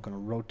kind of cool. I'm going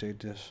to rotate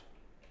this.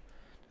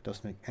 It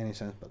doesn't make any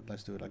sense, but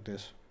let's do it like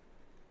this.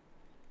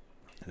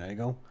 And there you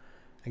go.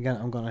 Again,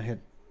 I'm going to hit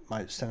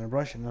my standard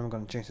brush, and then I'm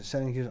going to change the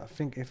setting here. I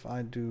think if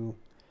I do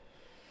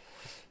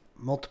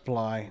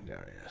multiply,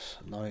 there it is.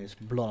 Now it's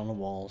blood on the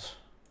walls.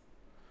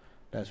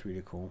 That's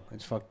really cool.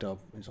 It's fucked up.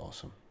 It's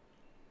awesome.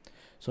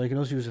 So you can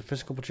also use a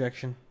physical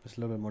projection. It's a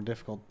little bit more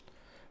difficult,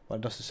 but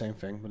it does the same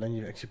thing. But then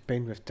you actually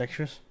paint with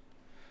textures,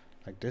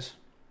 like this.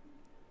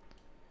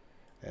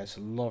 There's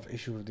a lot of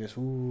issues with this.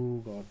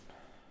 Ooh, God.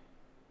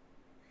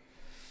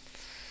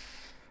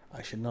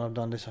 I should not have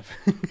done this, I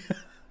think.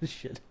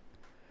 Shit.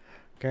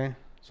 Okay,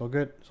 it's all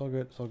good. It's all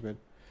good. It's all good.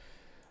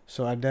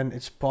 So then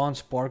it spawns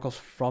sparkles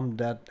from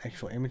that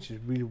actual image.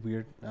 It's really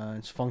weird.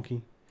 It's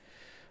funky.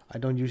 I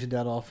don't use it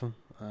that often.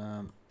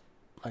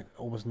 Like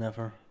almost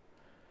never.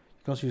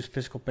 You can also use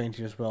physical paint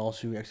here as well,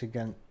 so you actually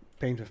can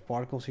paint with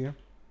particles here.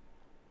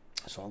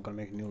 So I'm gonna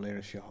make a new layer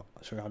to show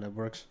you how that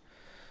works.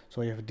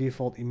 So you have a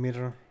default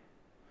emitter.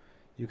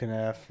 You can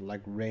have like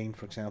rain,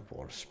 for example,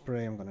 or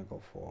spray. I'm gonna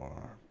go for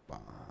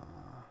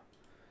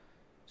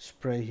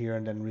spray here,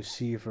 and then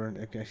receiver. And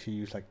you can actually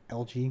use like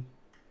algae.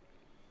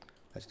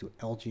 Let's do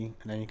algae,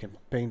 and then you can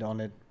paint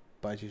on it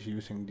by just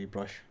using the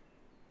brush.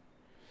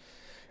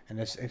 And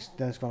then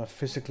it's gonna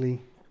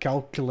physically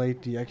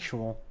calculate the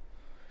actual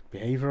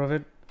behavior of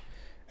it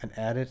and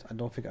add it. I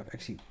don't think I've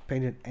actually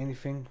painted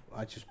anything.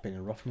 I just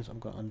painted roughness. I'm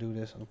gonna undo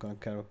this. I'm gonna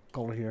carry a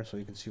color here so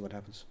you can see what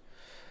happens.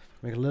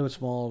 Make it a little bit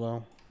smaller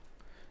though.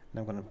 And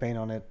I'm gonna paint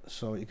on it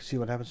so you can see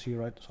what happens here,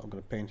 right? So I'm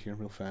gonna paint here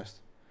real fast.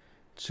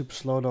 It's super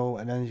slow though,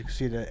 and then you can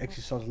see that it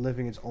actually starts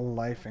living its own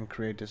life and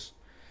create this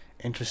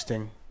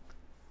interesting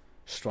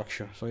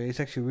structure. So it's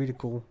actually really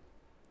cool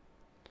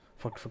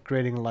for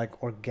creating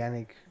like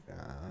organic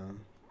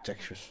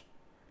textures,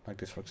 like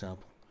this, for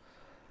example.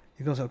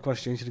 You can also of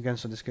course change it again.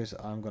 So in this case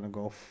I'm gonna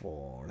go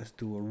for, let's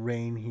do a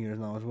rain here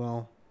now as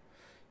well.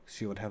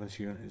 See what happens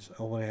here. It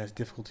already has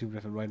difficulty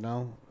with it right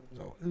now,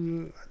 so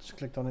I just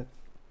clicked on it.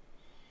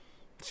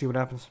 See what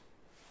happens.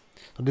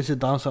 So this is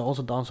downside,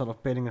 also downside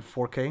of painting in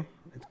 4K.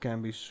 It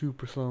can be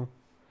super slow.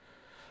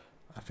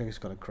 I think it's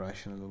gonna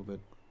crash in a little bit.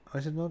 Oh,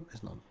 is it not?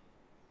 It's not.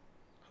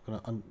 I'm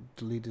gonna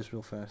delete this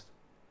real fast.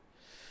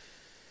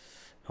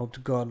 Hope to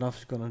God enough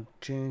is gonna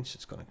change.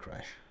 It's gonna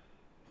crash.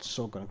 It's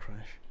so gonna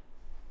crash.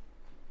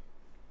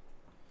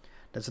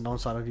 That's the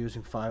downside of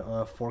using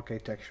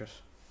 4K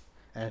textures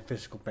and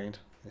physical paint.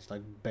 It's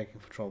like begging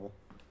for trouble.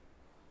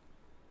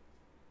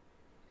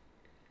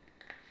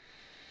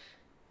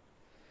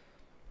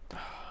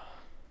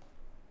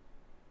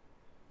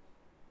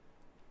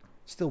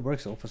 Still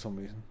works though for some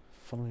reason,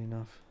 funnily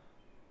enough.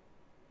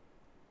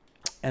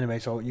 Anyway,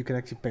 so you can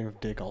actually paint with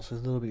decals. So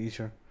it's a little bit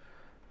easier.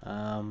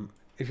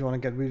 If you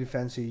want to get really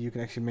fancy, you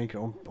can actually make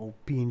your own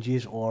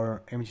PNGs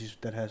or images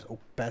that has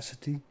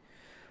opacity.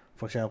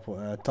 For example,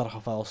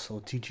 Targa files, so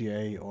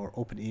TGA or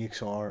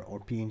OpenEXR or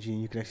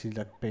PNG. You can actually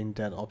like paint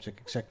that object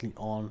exactly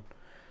on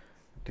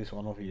this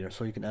one over here.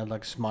 So you can add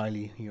like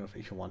smiley here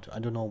if you want to. I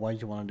don't know why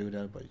you want to do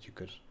that, but you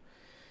could.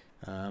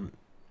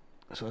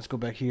 So let's go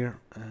back here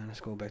and let's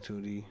go back to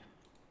the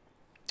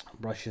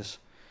brushes.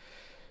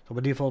 So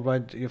by default,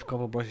 right, you have a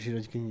couple of brushes here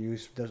that you can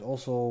use. There's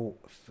also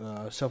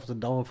self to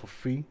download for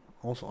free,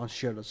 also on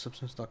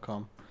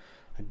share.substance.com.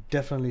 I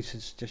definitely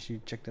suggest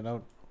you check that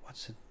out.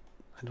 What's it?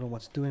 I don't know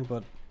what's doing,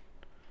 but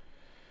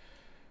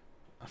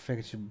I think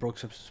it's a broke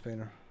substance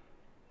painter.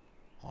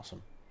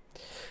 Awesome.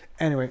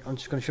 Anyway, I'm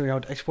just gonna show you how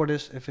to export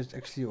this. If it's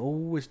actually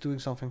always doing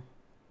something.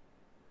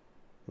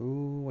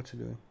 Ooh, what's it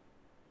doing?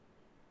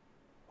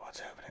 What's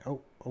happening?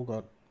 Oh, oh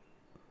god.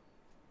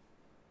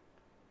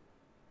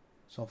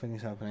 Something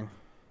is happening.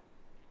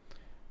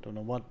 Don't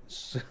know what.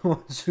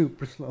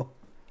 Super slow.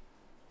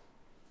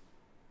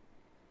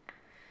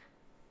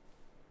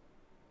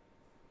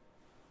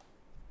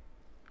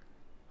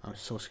 I'm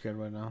so scared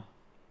right now.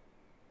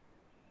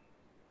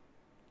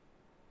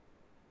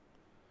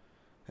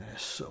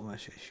 There's so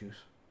much issues.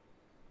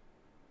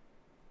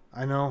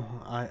 I know.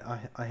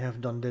 I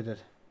have did it.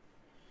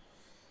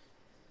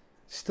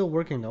 It's still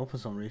working though for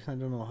some reason. I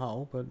don't know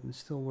how, but it's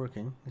still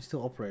working. It's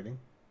still operating.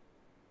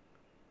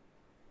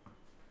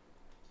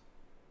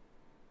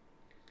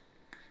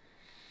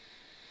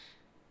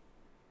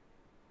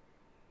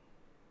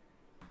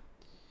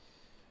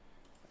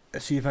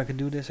 Let's see if I can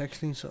do this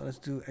actually. So let's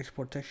do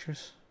export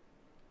textures.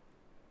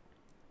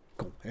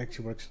 Cool. It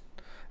actually works.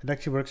 It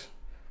actually works.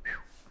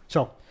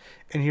 So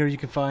in here you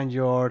can find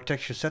your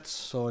texture sets.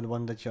 So the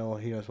one that you'll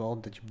hear as well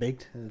that you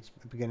baked at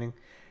the beginning.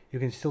 You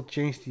can still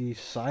change the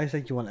size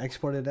that you want to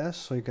export it as.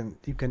 So you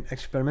can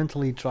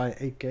experimentally try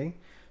 8K.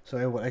 So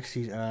it will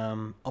actually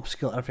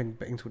upscale everything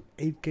back into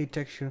an 8K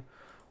texture,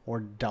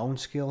 or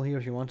downscale here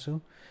if you want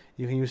to.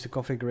 You can use the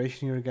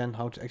configuration here again,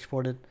 how to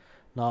export it.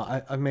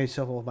 Now I've made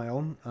several of my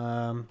own,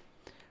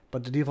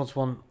 but the defaults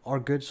one are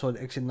good. So it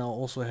actually now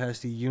also has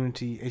the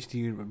Unity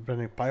HD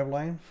rendering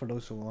pipeline for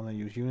those who want to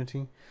use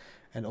Unity,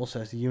 and also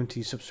has the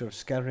Unity subsurface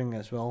scattering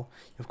as well.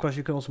 Of course,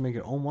 you can also make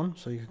your own one.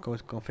 So you can go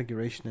to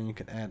configuration and you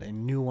can add a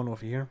new one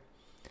over here,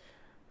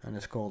 and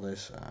let's call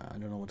this. I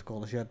don't know what to call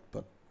this yet,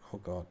 but oh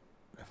god,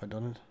 have I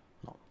done it?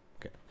 No.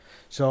 Okay.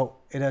 So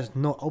it has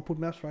no output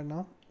maps right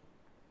now.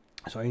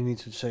 So you need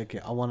to say, okay,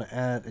 I want to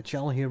add a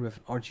channel here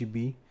with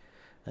RGB.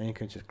 Then you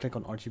can just click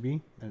on RGB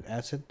and it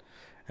adds it.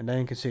 And then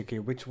you can say, okay,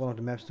 which one of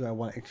the maps do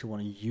I actually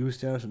want to use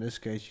there? So in this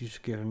case, you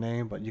just give a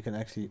name, but you can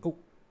actually, oh,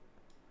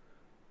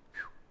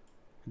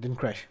 it didn't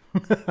crash.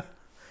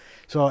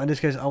 So in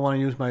this case, I want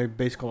to use my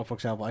base color, for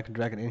example. I can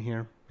drag it in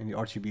here in the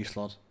RGB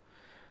slot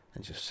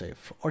and just say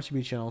for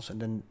RGB channels.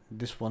 And then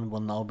this one will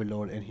now be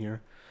loaded in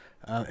here.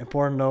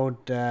 Important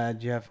note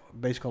that you have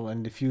base color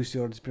and diffuse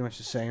here. It's pretty much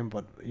the same,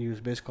 but use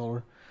base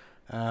color.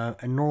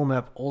 A normal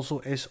map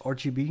also is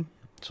RGB.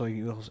 So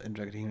you also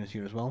drag it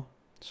here as well.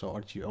 So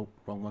RGB, oh,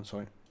 wrong one,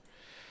 sorry.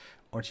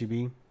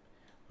 RGB,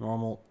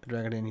 normal,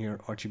 drag it in here,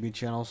 RGB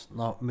channels.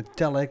 Now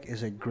metallic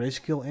is a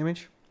grayscale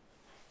image,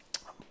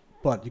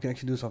 but you can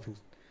actually do something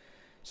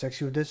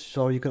sexy with this.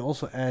 So you can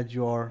also add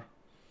your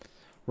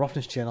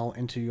roughness channel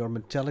into your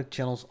metallic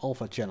channels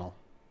alpha channel.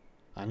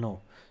 I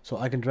know. So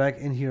I can drag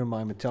in here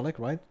my metallic,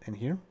 right, in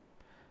here.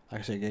 I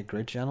can say get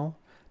gray channel.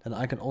 Then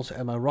I can also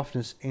add my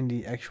roughness in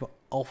the actual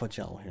alpha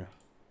channel here.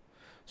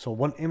 So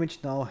one image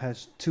now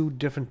has two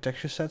different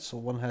texture sets. So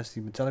one has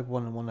the metallic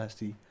one and one has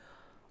the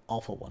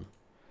alpha one.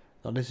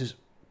 Now this is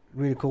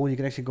really cool. You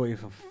can actually go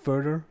even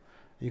further.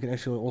 You can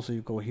actually also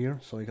go here.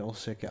 So you can also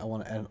say, okay, I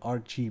want to add an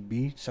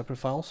RGB separate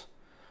files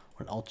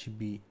or an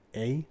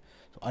RGBA.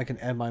 So I can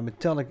add my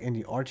metallic in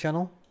the R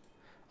channel.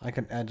 I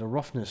can add the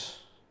roughness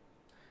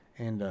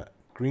in the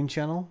green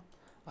channel.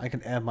 I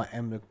can add my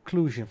ambient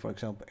occlusion, for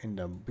example, in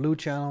the blue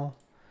channel.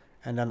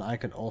 And then I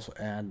can also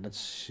add, let's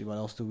see, what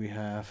else do we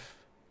have?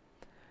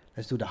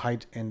 Let's do the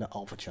height in the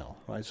alpha channel,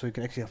 right? So you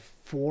can actually have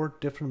 4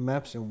 different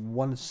maps in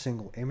one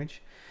single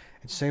image.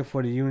 It's same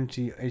for the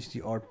Unity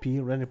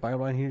HDRP rendering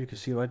pipeline here. You can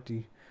see, right,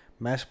 the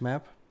mask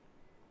map.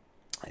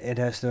 It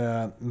has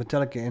the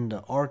metallic in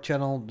the R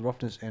channel, the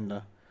roughness in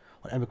the,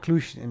 or ambient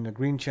occlusion in the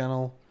green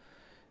channel,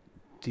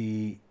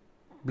 the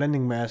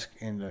blending mask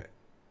in the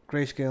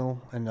grayscale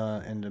and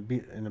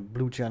in the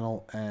blue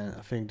channel, and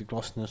I think the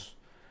glossiness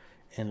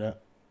in the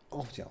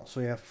alpha channel. So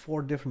you have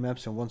 4 different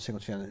maps in one single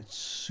channel. It's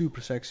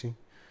super sexy.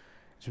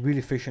 It's really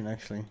efficient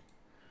actually.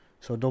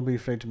 So don't be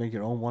afraid to make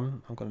your own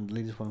one. I'm gonna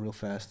delete this one real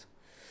fast.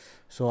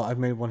 So I've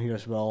made one here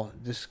as well.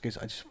 In this case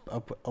I just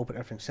open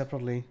everything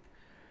separately,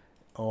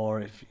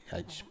 or if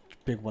I just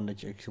pick one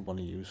that you actually want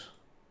to use.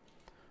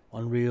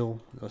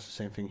 Unreal does the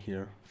same thing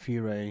here.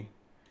 V-Ray,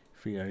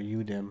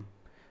 UDIM,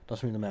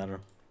 doesn't really matter.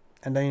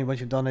 And then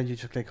once you've done it, you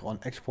just click on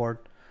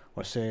export,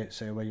 or say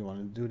where you want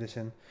to do this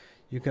in.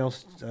 You can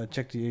also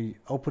check the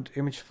output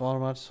image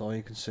format. So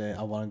you can say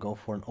I want to go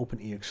for an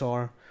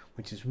OpenEXR,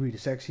 which is really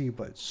sexy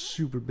but it's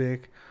super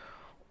big,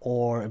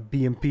 or a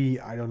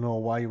BMP. I don't know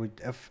why you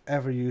would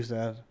ever use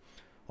that,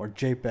 or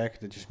JPEG.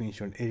 That just means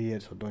you're an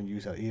idiot, so don't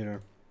use that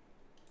either.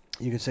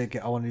 You can say, okay,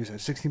 I want to use a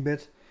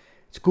 16-bit.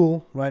 It's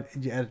cool, right?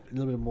 You add a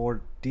little bit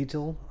more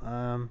detail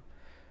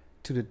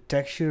to the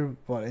texture,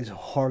 but it's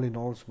hardly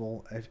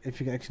noticeable. If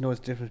you can actually know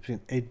the difference between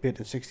 8-bit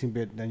and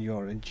 16-bit, then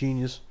you're a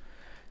genius,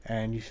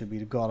 and you should be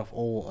the god of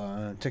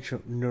all texture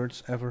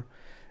nerds ever.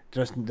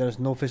 There's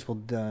no visible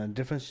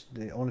difference.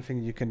 The only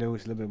thing you can do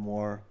is a little bit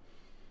more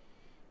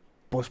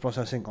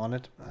post-processing on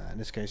it. In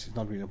this case, it's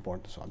not really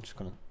important, so I'm just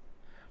gonna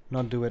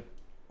not do it.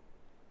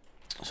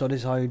 So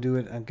this is how you do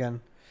it again.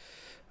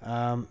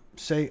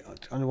 Say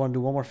I want to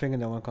do one more thing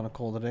and then we're gonna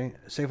call it a day.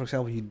 Say for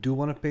example you do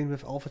want to paint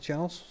with alpha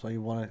channels, so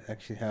you want to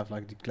actually have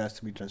like the glass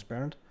to be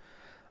transparent.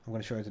 I'm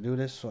gonna show you how to do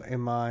this. So in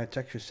my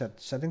texture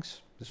set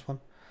settings, this one,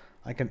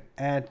 I can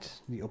add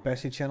the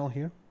opacity channel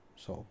here.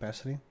 So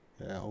opacity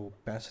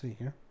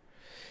here.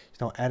 It's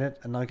now added,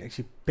 and now I can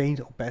actually paint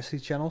opacity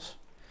channels.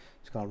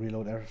 It's gonna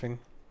reload everything.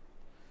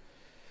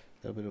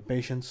 A little bit of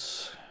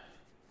patience,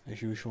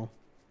 as usual.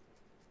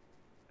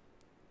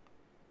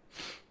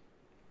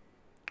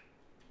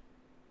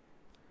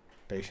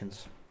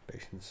 Patience.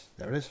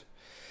 There it is.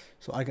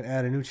 So I can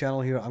add a new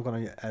channel here. I'm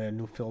gonna add a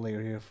new fill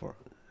layer here for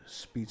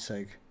speed's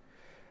sake.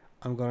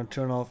 I'm gonna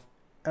turn off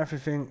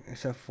everything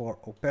except for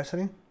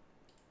opacity, and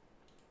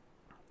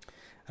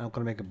I'm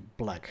gonna make it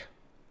black.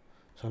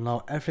 So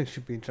now everything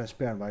should be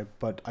transparent, right?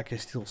 But I can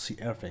still see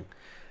everything.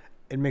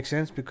 It makes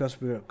sense because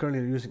we're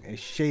currently using a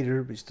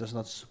shader which does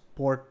not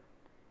support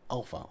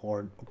alpha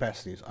or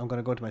opacity. So I'm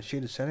gonna go to my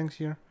shader settings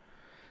here.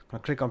 I'm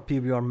gonna click on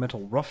PBR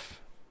Metal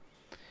Rough.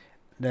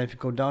 Then if you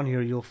go down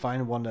here, you'll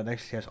find one that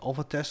actually has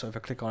alpha test. So if I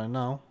click on it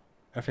now,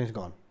 everything's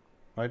gone,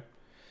 right?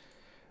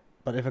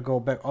 But if I go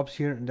back up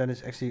here, then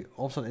it's actually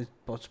also it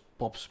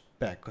pops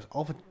back, because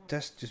alpha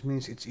test just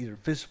means it's either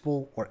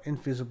visible or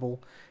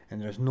invisible,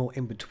 and there's no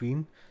in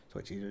between. So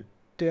it's either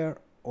there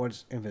or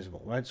it's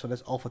invisible, right? So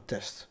that's alpha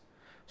test.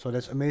 So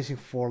that's amazing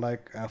for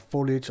like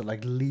foliage or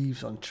like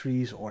leaves on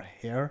trees or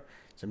hair.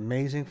 It's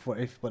amazing for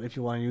but if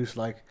you want to use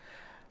like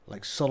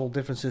subtle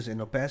differences in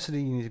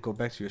opacity, you need to go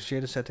back to your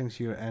shader settings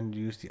here and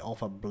use the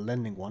alpha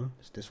blending one.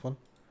 It's this one.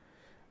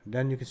 And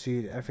then you can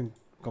see everything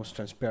becomes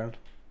transparent.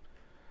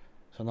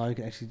 So now you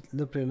can actually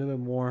play a little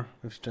bit more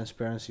with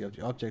transparency of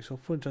the object. So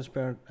fully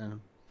transparent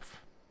and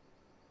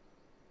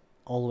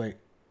all the way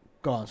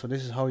gone. So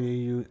this is how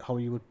you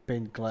would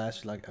paint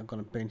glass. Like I'm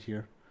gonna paint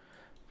here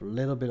a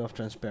little bit of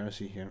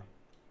transparency here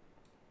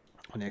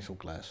on the actual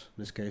glass.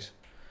 In this case,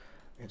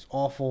 it's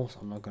awful, so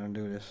I'm not gonna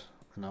do this,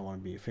 and I want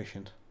to be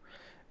efficient.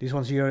 These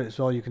ones here as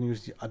well, you can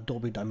use the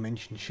Adobe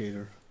Dimension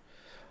shader.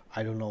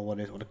 I don't know what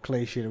it is, or the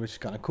clay shader, which is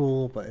kind of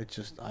cool, but it's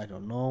just, I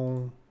don't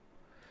know.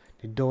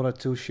 The Dota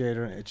 2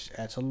 shader, it just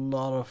adds a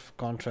lot of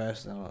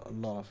contrast and a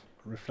lot of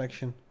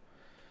reflection.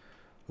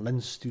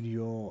 Lens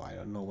Studio, I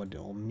don't know what they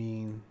all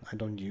mean. I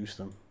don't use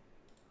them.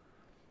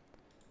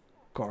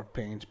 Car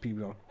paints,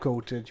 PBR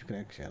coated. You can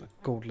actually add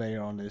a coat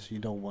layer on this. You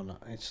don't wanna.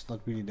 It's not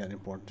really that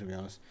important, to be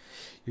honest.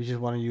 You just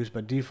want to use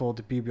by default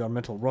the PBR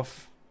Metal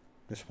Rough,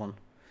 this one.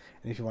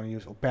 And if you want to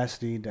use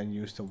opacity, then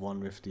use the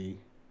one with the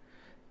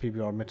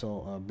PBR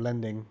Metal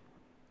blending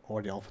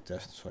or the alpha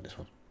test. So this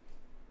one.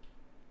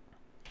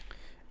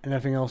 And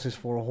everything else is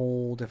for a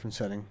whole different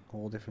setting, a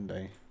whole different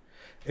day.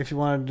 If you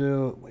want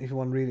to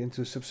read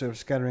into subsurface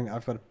scattering,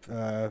 I've got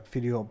a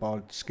video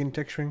about skin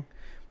texturing,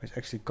 which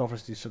actually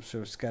covers the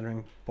subsurface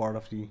scattering part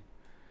of the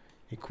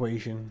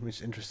equation, which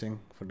is interesting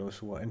for those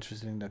who are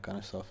interested in that kind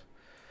of stuff.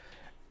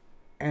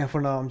 And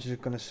for now, I'm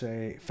just gonna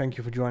say thank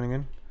you for joining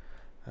in.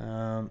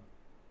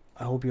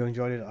 I hope you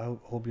enjoyed it. I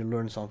hope you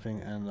learned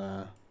something, and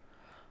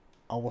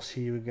I will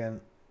see you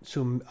again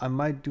soon. I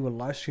might do a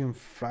live stream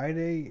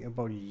Friday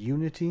about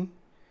Unity,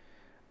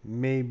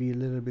 maybe a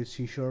little bit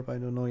C#. I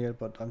don't know yet,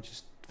 but I'm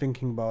just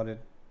thinking about it.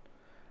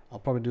 I'll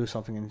probably do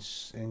something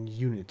in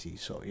Unity.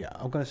 So yeah,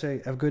 I'm gonna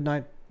say have a good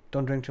night.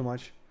 Don't drink too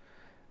much,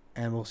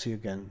 and we'll see you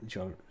again each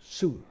other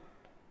soon.